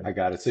come in. I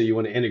got it. So you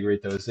want to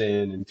integrate those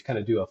in and kind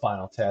of do a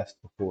final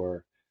test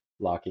before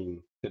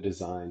locking the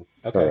design.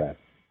 Okay. Correct.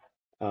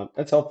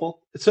 That's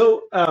helpful.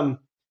 So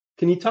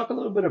can you talk a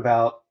little bit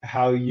about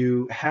how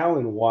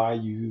and why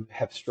you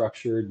have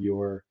structured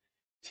your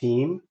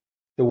team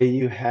the way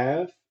you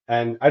have?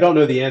 And I don't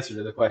know the answer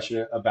to the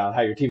question about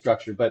how your team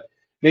structured, but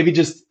maybe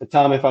just,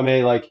 Tom, if I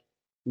may, like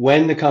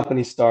when the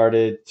company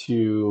started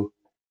to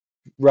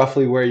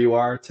roughly where you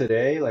are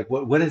today, like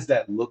what does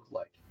that look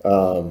like?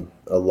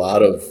 A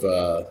lot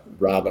of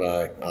Rob and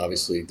I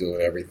obviously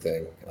doing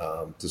everything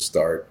to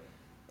start.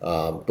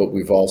 But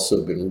we've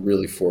also been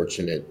really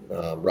fortunate.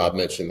 Rob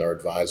mentioned our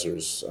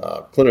advisors,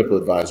 clinical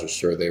advisors,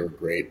 sure, they were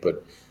great,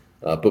 but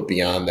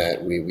beyond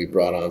that, we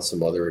brought on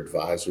some other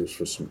advisors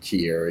for some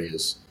key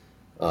areas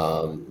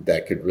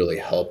that could really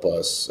help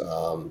us,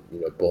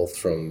 both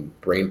from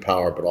brain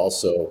power, but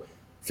also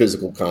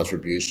physical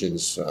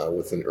contributions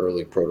within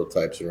early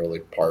prototypes and early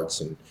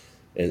parts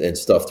and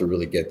stuff to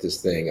really get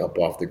this thing up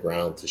off the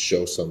ground to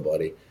show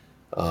somebody.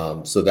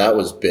 So that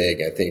was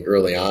big. I think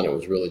early on it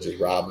was really just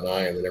Rob and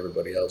I, and then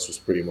everybody else was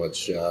pretty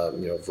much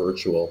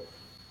virtual,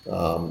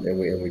 and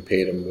we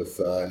paid them with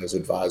as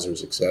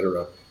advisors,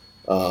 etc.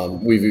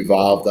 We've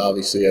evolved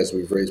obviously as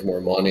we've raised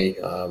more money.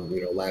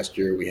 Last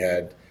year we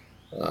had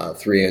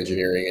 3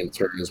 engineering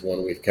interns,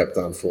 1 we've kept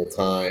on full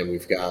time.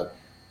 We've got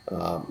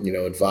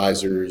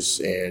advisors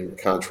and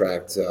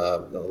contract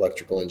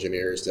electrical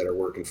engineers that are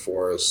working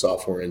for us,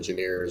 software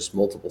engineers,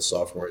 multiple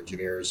software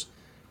engineers,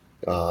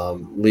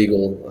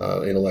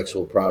 legal,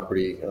 intellectual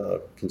property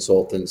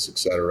consultants,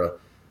 etc.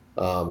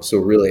 So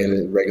really, and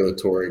then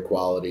regulatory,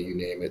 quality, you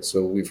name it.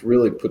 So we've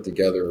really put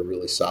together a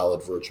really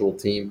solid virtual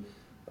team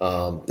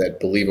that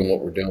believe in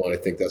what we're doing. I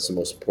think that's the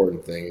most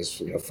important thing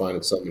is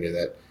finding somebody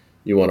that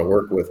you want to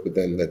work with, but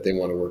then that they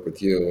want to work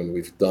with you. And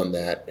we've done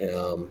that.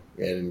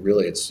 And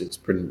really, it's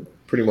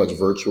pretty much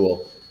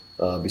virtual.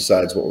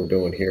 Besides what we're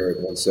doing here at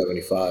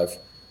 175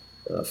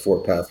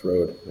 Four Path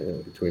Road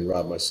between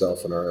Rob,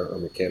 myself, and our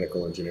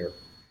mechanical engineer.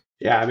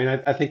 Yeah, I mean,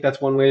 I think that's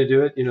one way to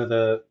do it,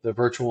 the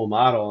virtual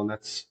model, and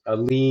that's a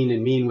lean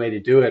and mean way to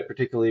do it,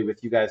 particularly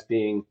with you guys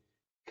being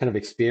kind of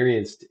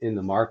experienced in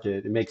the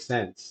market. It makes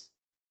sense.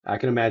 I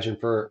can imagine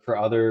for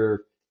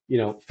other,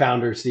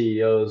 founder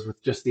CEOs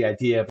with just the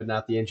idea but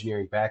not the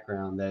engineering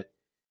background that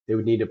they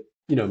would need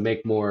to,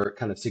 make more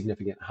kind of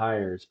significant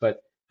hires.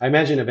 But I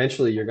imagine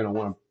eventually you're going to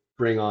want to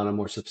bring on a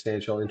more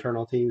substantial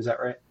internal team. Is that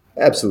right?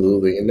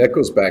 Absolutely, and that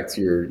goes back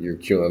to your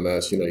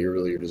QMS.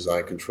 Your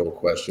design control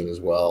question as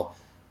well.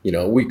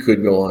 We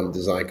could go on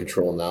design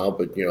control now,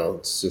 but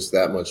it's just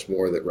that much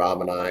more that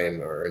Rob and I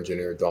and our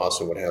engineer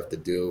Dawson would have to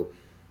do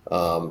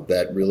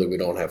that really we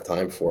don't have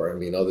time for. I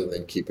mean, other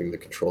than keeping the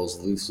controls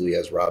loosely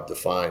as Rob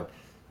defined,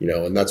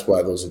 and that's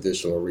why those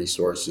additional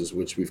resources,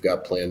 which we've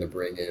got planned to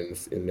bring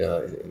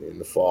in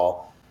the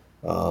fall,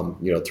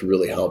 to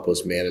really help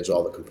us manage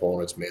all the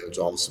components, manage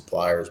all the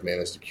suppliers,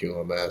 manage the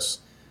QMS,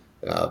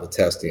 the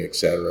testing, et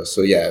cetera.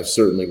 So yeah,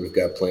 certainly we've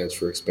got plans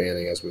for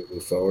expanding as we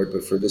move forward.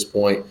 But for this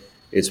point,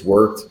 it's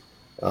worked.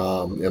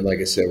 And like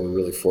I said, we're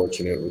really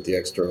fortunate with the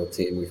external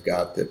team we've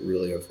got that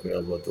really have been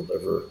able to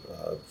deliver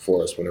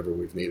for us whenever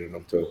we've needed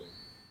them to.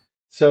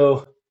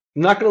 So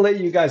I'm not going to let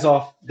you guys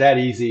off that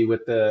easy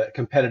with the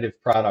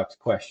competitive product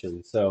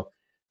question. So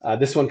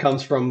this one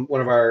comes from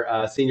one of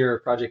our senior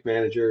project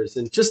managers.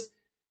 And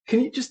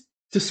can you just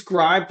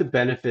describe the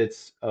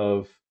benefits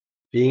of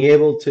being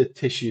able to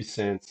tissue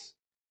sense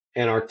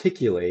and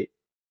articulate,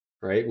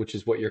 right, which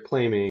is what you're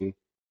claiming,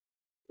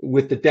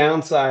 with the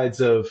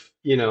downsides of,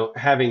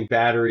 having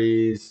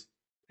batteries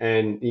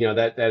and,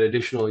 that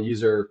additional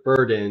user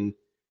burden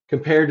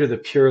compared to the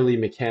purely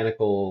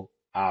mechanical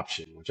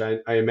option, which I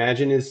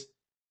imagine is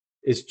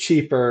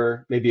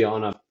cheaper, maybe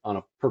on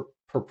a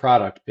per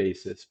product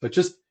basis. But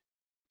just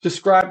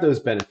describe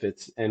those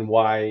benefits and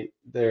why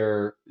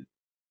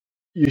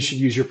you should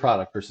use your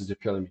product versus a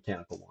purely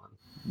mechanical one.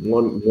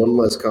 One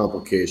less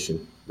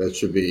complication. That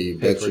should be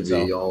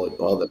all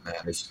that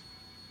matters.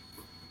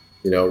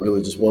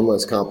 Really just one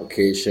less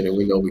complication, and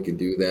we know we can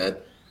do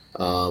that.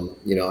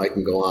 I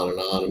can go on and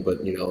on,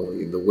 but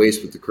the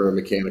waste with the current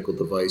mechanical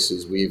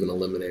devices, we even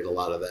eliminate a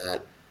lot of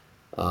that.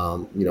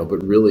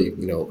 But really,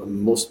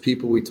 most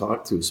people we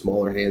talk to,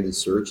 smaller-handed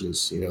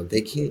surgeons,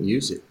 they can't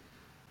use it.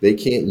 They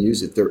can't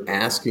use it. They're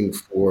asking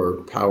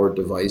for powered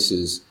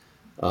devices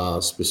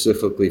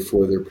specifically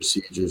for their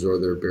procedures or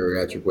their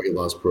bariatric weight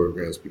loss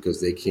programs because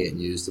they can't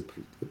use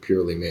the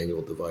purely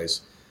manual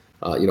device.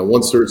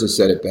 One surgeon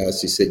said it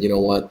best. He said, "You know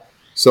what?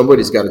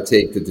 Somebody's got to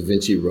take the Da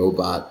Vinci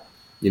robot,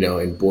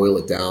 and boil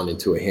it down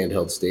into a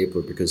handheld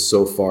stapler because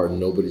so far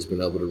nobody's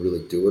been able to really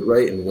do it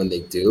right. And when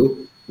they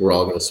do, we're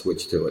all going to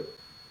switch to it."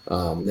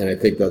 And I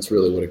think that's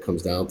really what it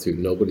comes down to.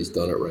 Nobody's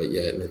done it right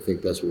yet, and I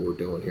think that's what we're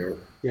doing here.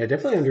 Yeah, I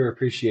definitely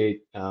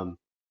underappreciate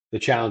the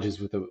challenges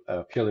with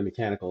a purely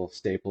mechanical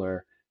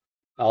stapler.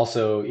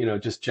 Also,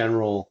 just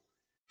general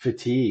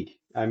fatigue.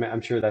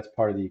 I'm sure that's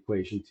part of the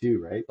equation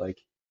too, right?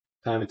 Like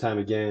time and time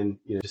again,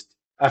 just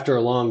after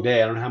a long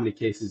day, I don't know how many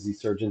cases these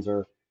surgeons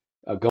are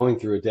going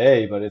through a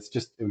day, but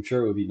I'm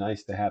sure it would be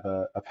nice to have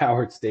a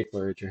powered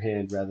stapler at your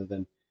hand rather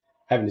than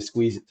having to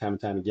squeeze it time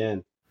and time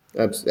again.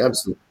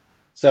 Absolutely.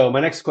 So my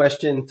next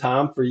question,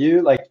 Tom, for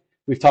you, like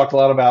we've talked a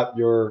lot about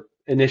your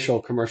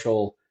initial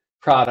commercial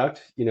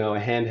product, a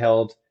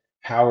handheld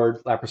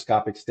powered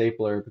laparoscopic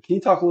stapler, but can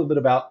you talk a little bit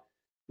about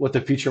what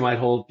the future might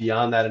hold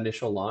beyond that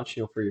initial launch,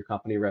 for your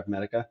company,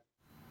 RevMedica?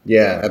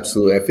 Yeah,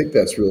 absolutely. I think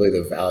that's really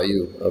the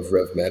value of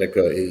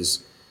RevMedica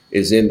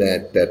is in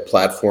that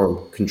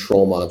platform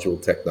control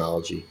module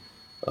technology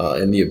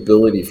and the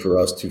ability for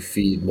us to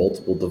feed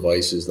multiple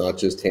devices, not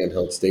just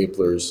handheld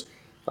staplers.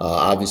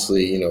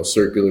 Obviously,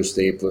 circular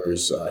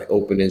staplers,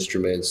 open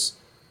instruments,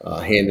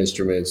 hand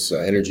instruments,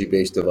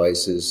 energy-based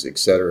devices, et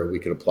cetera. We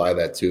can apply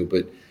that to,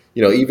 but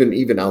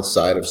even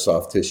outside of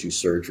soft tissue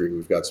surgery,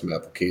 we've got some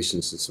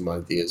applications and some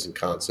ideas and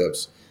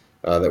concepts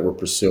that we're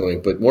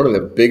pursuing. But one of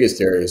the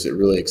biggest areas that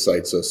really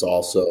excites us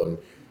also, and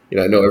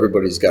I know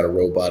everybody's got a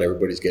robot,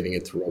 everybody's getting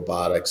into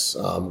robotics.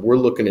 We're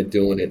looking at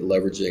doing it,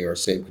 leveraging our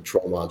same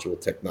control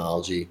module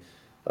technology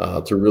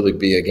to really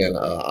be again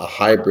a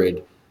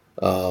hybrid,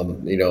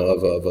 of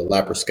a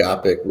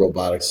laparoscopic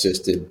robotic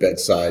assisted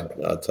bedside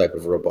type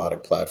of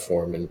robotic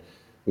platform. And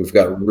we've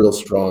got a real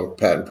strong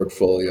patent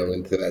portfolio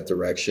into that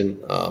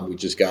direction. We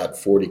just got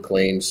 40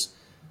 claims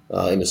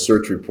in the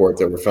search report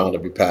that were found to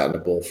be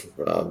patentable.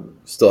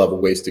 Still have a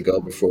ways to go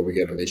before we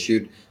get them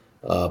issued,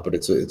 but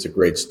it's a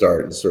great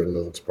start and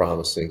certainly looks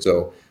promising.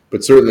 So,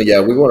 but certainly,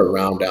 yeah, we want to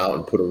round out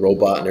and put a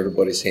robot in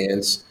everybody's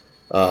hands,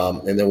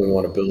 and then we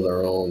want to build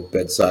our own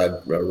bedside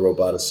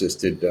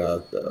robot-assisted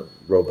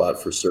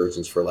robot for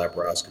surgeons for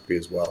laparoscopy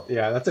as well.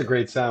 Yeah, that's a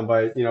great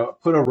soundbite.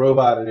 Put a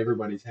robot in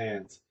everybody's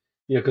hands.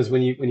 Because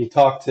when you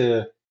talk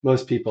to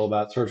most people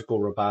about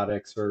surgical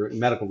robotics or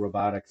medical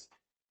robotics,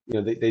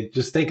 they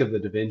just think of the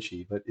Da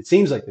Vinci, but it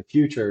seems like the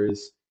future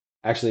is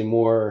actually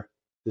more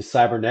the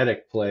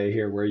cybernetic play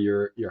here, where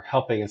you're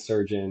helping a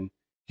surgeon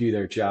do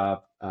their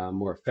job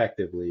more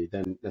effectively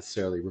than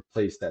necessarily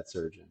replace that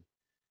surgeon.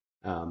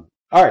 All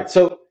right,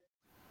 so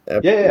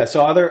yeah.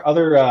 So other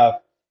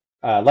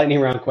lightning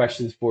round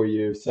questions for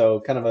you. So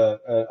kind of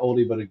a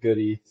oldie but a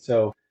goodie.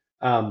 So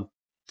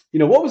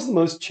what was the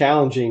most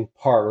challenging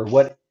part, or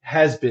what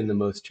has been the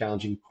most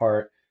challenging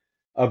part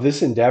of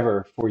this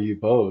endeavor for you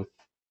both?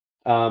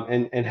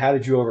 And how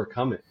did you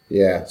overcome it?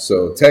 Yeah,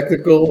 so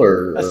technical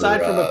or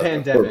Aside from a or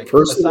pandemic,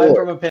 personal.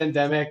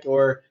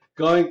 or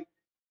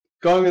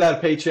going without a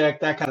paycheck,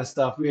 that kind of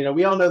stuff.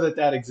 We all know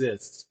that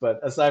exists,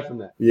 but aside from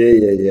that.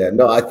 Yeah.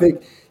 No, I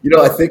think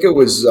it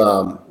was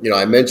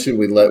I mentioned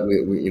we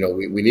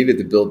needed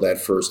to build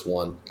that first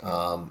one,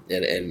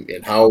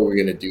 and how are we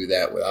going to do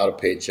that without a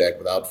paycheck,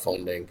 without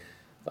funding?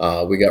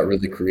 We got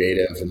really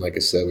creative, and like I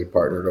said, we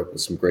partnered up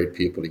with some great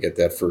people to get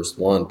that first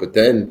one. But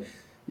then,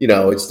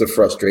 it's the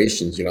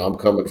frustrations. I'm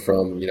coming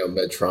from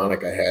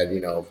Medtronic. I had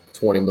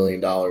 $20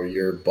 million a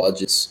year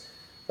budgets,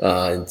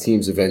 and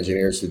teams of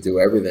engineers to do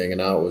everything. And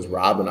now it was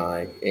Rob and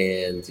I,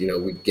 and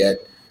we'd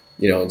get,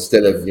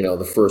 instead of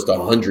the first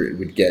 100,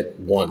 we'd get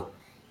one,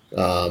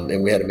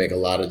 and we had to make a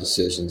lot of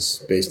decisions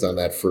based on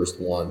that first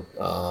one.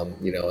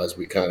 As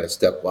we kind of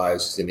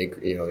stepwise and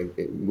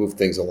move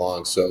things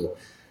along. So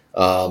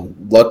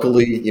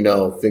luckily,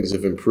 things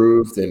have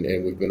improved,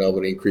 and we've been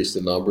able to increase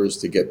the numbers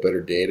to get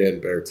better data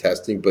and better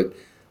testing. But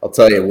I'll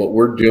tell you what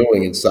we're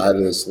doing inside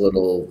of this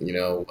little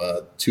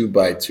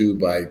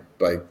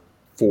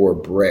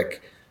 2x2x4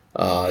 brick.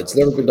 It's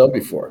never been done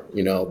before.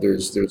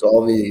 There's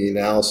all the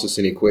analysis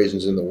and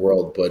equations in the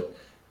world, but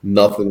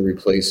nothing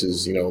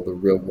replaces the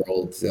real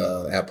world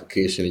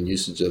application and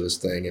usage of this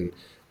thing.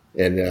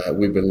 And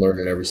we've been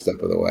learning every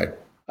step of the way.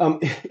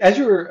 As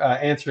you were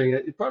answering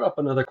it, it brought up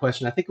another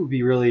question. I think it would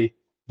be really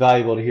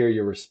valuable to hear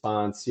your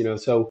response.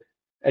 So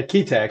at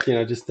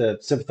KeyTech, just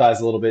to sympathize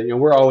a little bit,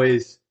 we're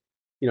always,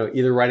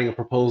 either writing a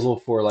proposal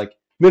for like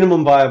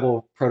minimum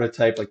viable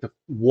prototype, like the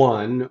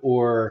one,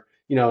 or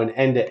an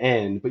end to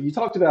end. But you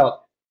talked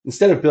about,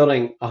 instead of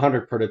building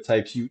 100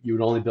 prototypes, you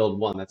would only build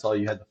one. That's all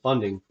you had the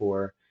funding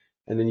for.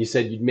 And then you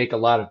said you'd make a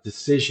lot of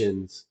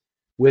decisions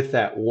with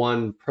that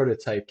one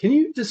prototype. Can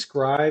you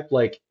describe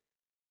like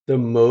the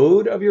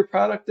mode of your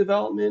product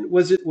development?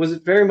 Was it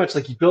very much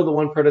like you build the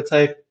one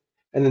prototype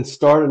and then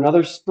start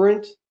another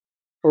sprint,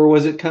 or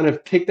was it kind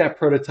of take that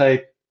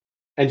prototype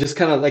and just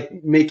kind of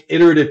like make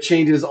iterative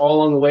changes all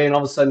along the way, and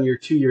all of a sudden you're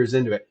 2 years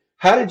into it?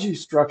 How did you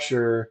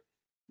structure,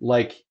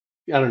 like,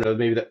 I don't know,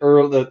 maybe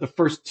the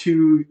first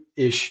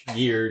 2-ish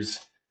years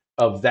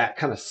of that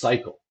kind of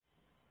cycle?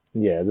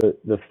 Yeah,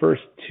 the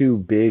first two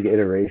big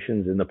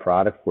iterations in the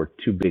product were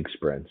two big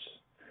sprints.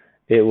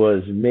 It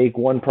was make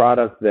one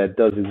product that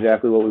does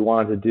exactly what we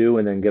wanted to do,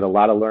 and then get a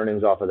lot of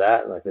learnings off of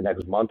that, like the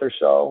next month or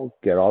so,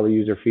 get all the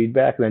user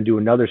feedback, and then do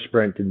another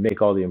sprint to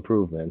make all the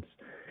improvements.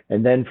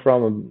 And then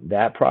from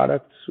that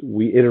product,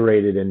 we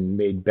iterated and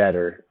made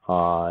better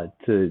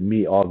to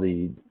meet all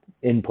the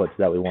inputs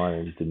that we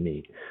wanted to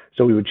meet.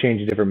 So we would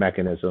change different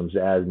mechanisms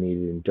as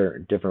needed in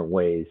different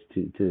ways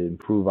to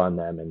improve on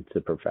them and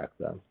to perfect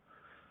them.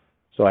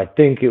 So I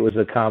think it was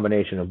a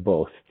combination of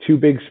both, two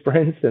big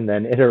sprints and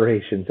then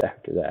iterations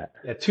after that.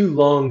 Yeah, 2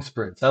 long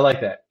sprints. I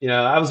like that.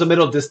 I was a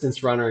middle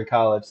distance runner in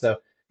college, so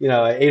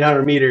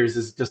 800 meters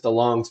is just a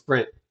long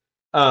sprint.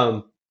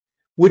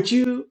 Would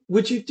you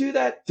do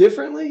that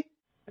differently?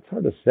 It's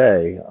hard to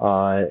say.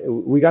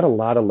 We got a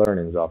lot of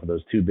learnings off of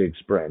those two big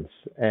sprints.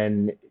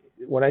 And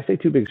when I say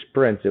two big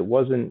sprints, it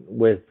wasn't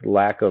with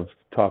lack of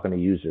talking to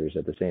users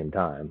at the same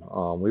time.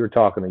 We were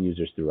talking to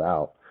users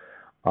throughout.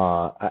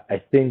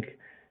 I think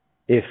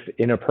if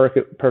in a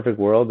perfect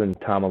world, and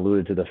Tom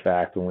alluded to the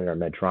fact when we were at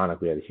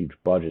Medtronic, we had a huge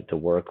budget to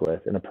work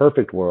with. In a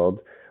perfect world,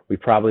 we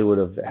probably would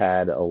have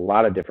had a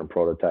lot of different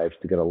prototypes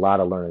to get a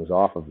lot of learnings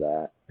off of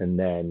that and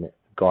then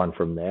gone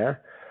from there.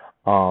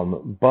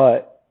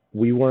 But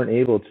we weren't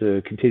able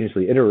to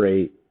continuously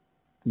iterate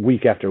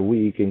week after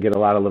week and get a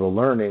lot of little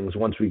learnings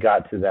once we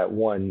got to that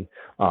one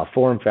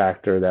form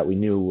factor that we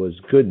knew was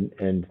good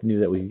and knew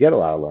that we could get a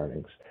lot of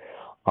learnings.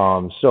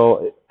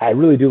 So I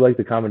really do like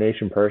the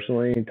combination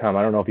personally. Tom,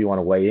 I don't know if you want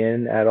to weigh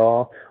in at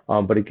all,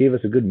 but it gave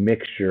us a good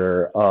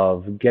mixture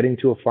of getting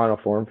to a final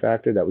form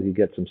factor that we could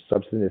get some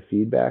substantive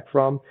feedback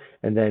from,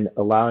 and then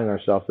allowing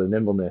ourselves the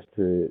nimbleness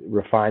to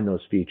refine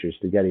those features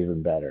to get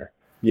even better.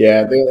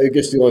 Yeah, I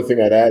guess the only thing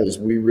I'd add is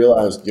we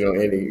realized,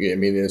 Andy, I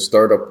mean, in the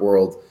startup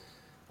world,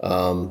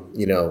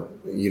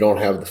 you don't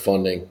have the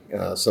funding.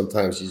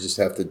 Sometimes you just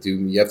have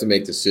to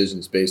make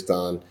decisions based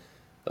on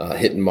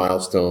hitting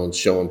milestones,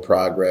 showing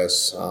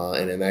progress.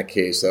 And in that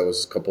case, that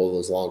was a couple of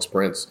those long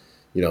sprints.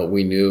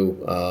 We knew,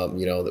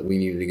 that we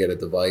needed to get a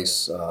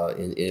device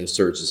in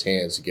Surge's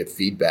hands to get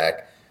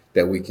feedback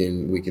that we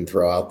can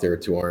throw out there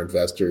to our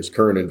investors,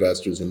 current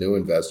investors and new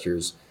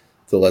investors,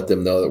 to let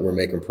them know that we're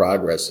making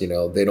progress. They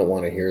don't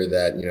want to hear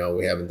that,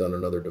 we haven't done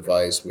another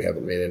device, we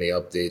haven't made any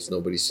updates,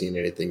 nobody's seen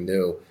anything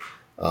new.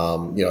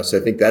 So I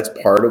think that's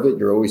part of it.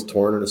 You're always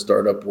torn in a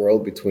startup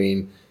world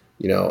between,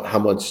 how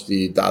much do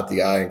you dot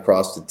the I and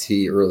cross the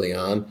T early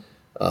on,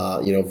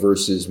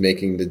 versus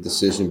making the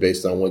decision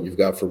based on what you've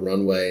got for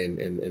runway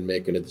and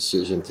making a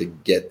decision to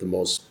get the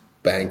most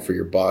bang for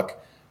your buck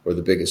or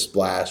the biggest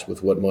splash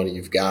with what money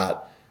you've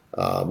got,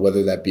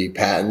 whether that be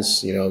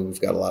patents,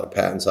 we've got a lot of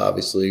patents,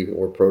 obviously,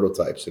 or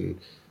prototypes. And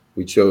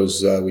we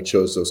chose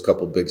those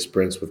couple big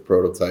sprints with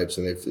prototypes,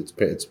 and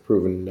it's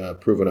proven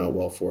out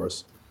well for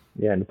us.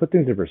 Yeah, and to put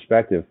things in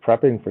perspective,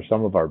 prepping for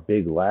some of our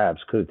big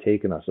labs could have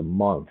taken us a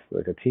month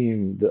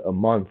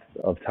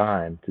of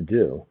time to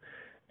do.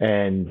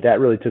 And that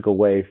really took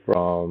away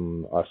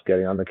from us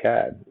getting on the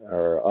CAD,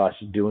 or us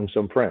doing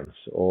some prints,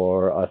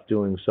 or us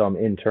doing some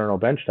internal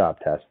benchtop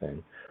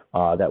testing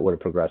that would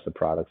have progressed the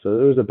product. So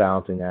it was a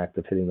balancing act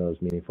of hitting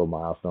those meaningful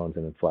milestones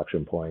and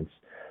inflection points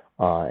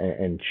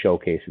and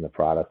showcasing the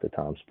product, to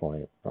Tom's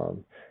point.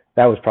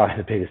 That was probably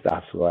the biggest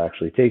obstacle,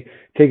 actually,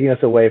 taking us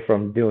away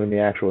from doing the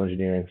actual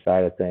engineering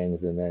side of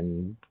things and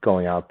then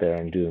going out there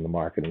and doing the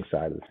marketing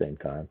side at the same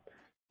time.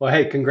 Well,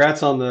 hey,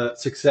 congrats on the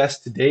success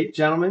to date,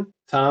 gentlemen,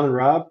 Tom and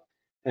Rob.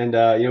 And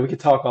we could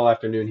talk all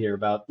afternoon here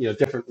about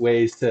different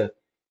ways to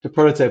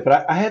prototype,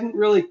 but I hadn't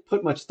really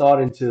put much thought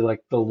into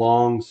like the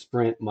long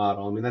sprint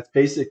model. I mean, that's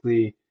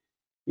basically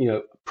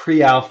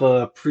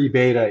pre-alpha,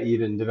 pre-beta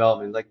even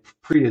development, like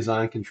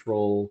pre-design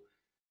control.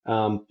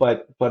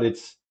 But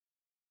it's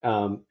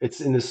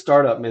in this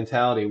startup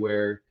mentality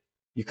where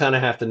you kind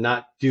of have to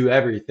not do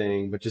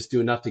everything, but just do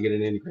enough to get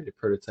an integrated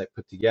prototype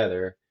put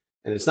together.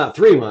 And it's not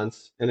 3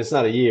 months and it's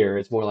not a year.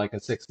 It's more like a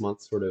 6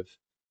 month sort of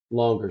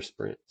longer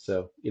sprint.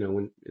 So,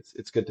 when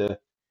it's good to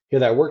hear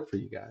that work for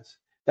you guys.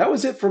 That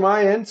was it for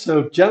my end.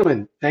 So,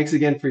 gentlemen, thanks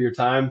again for your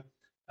time.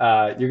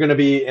 You're going to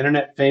be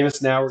internet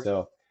famous now.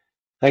 So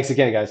thanks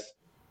again, guys.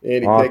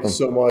 Andy, Awesome. Thank you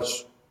so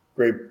much.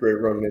 Great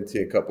running into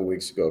you a couple of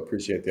weeks ago.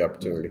 Appreciate the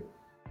opportunity.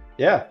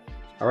 Yeah.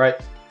 All right.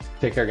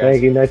 Take care, guys.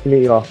 Thank you. Nice to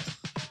meet you all.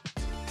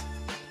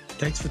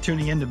 Thanks for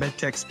tuning in to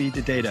MedTech Speed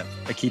to Data,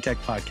 a KeyTech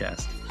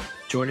podcast.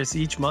 Join us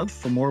each month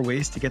for more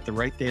ways to get the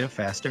right data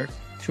faster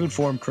to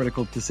inform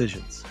critical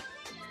decisions.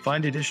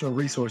 Find additional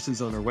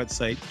resources on our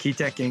website,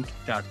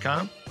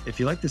 keytechinc.com. If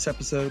you like this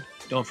episode,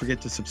 don't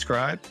forget to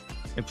subscribe,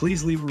 and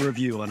please leave a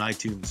review on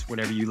iTunes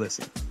whenever you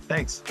listen.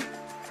 Thanks.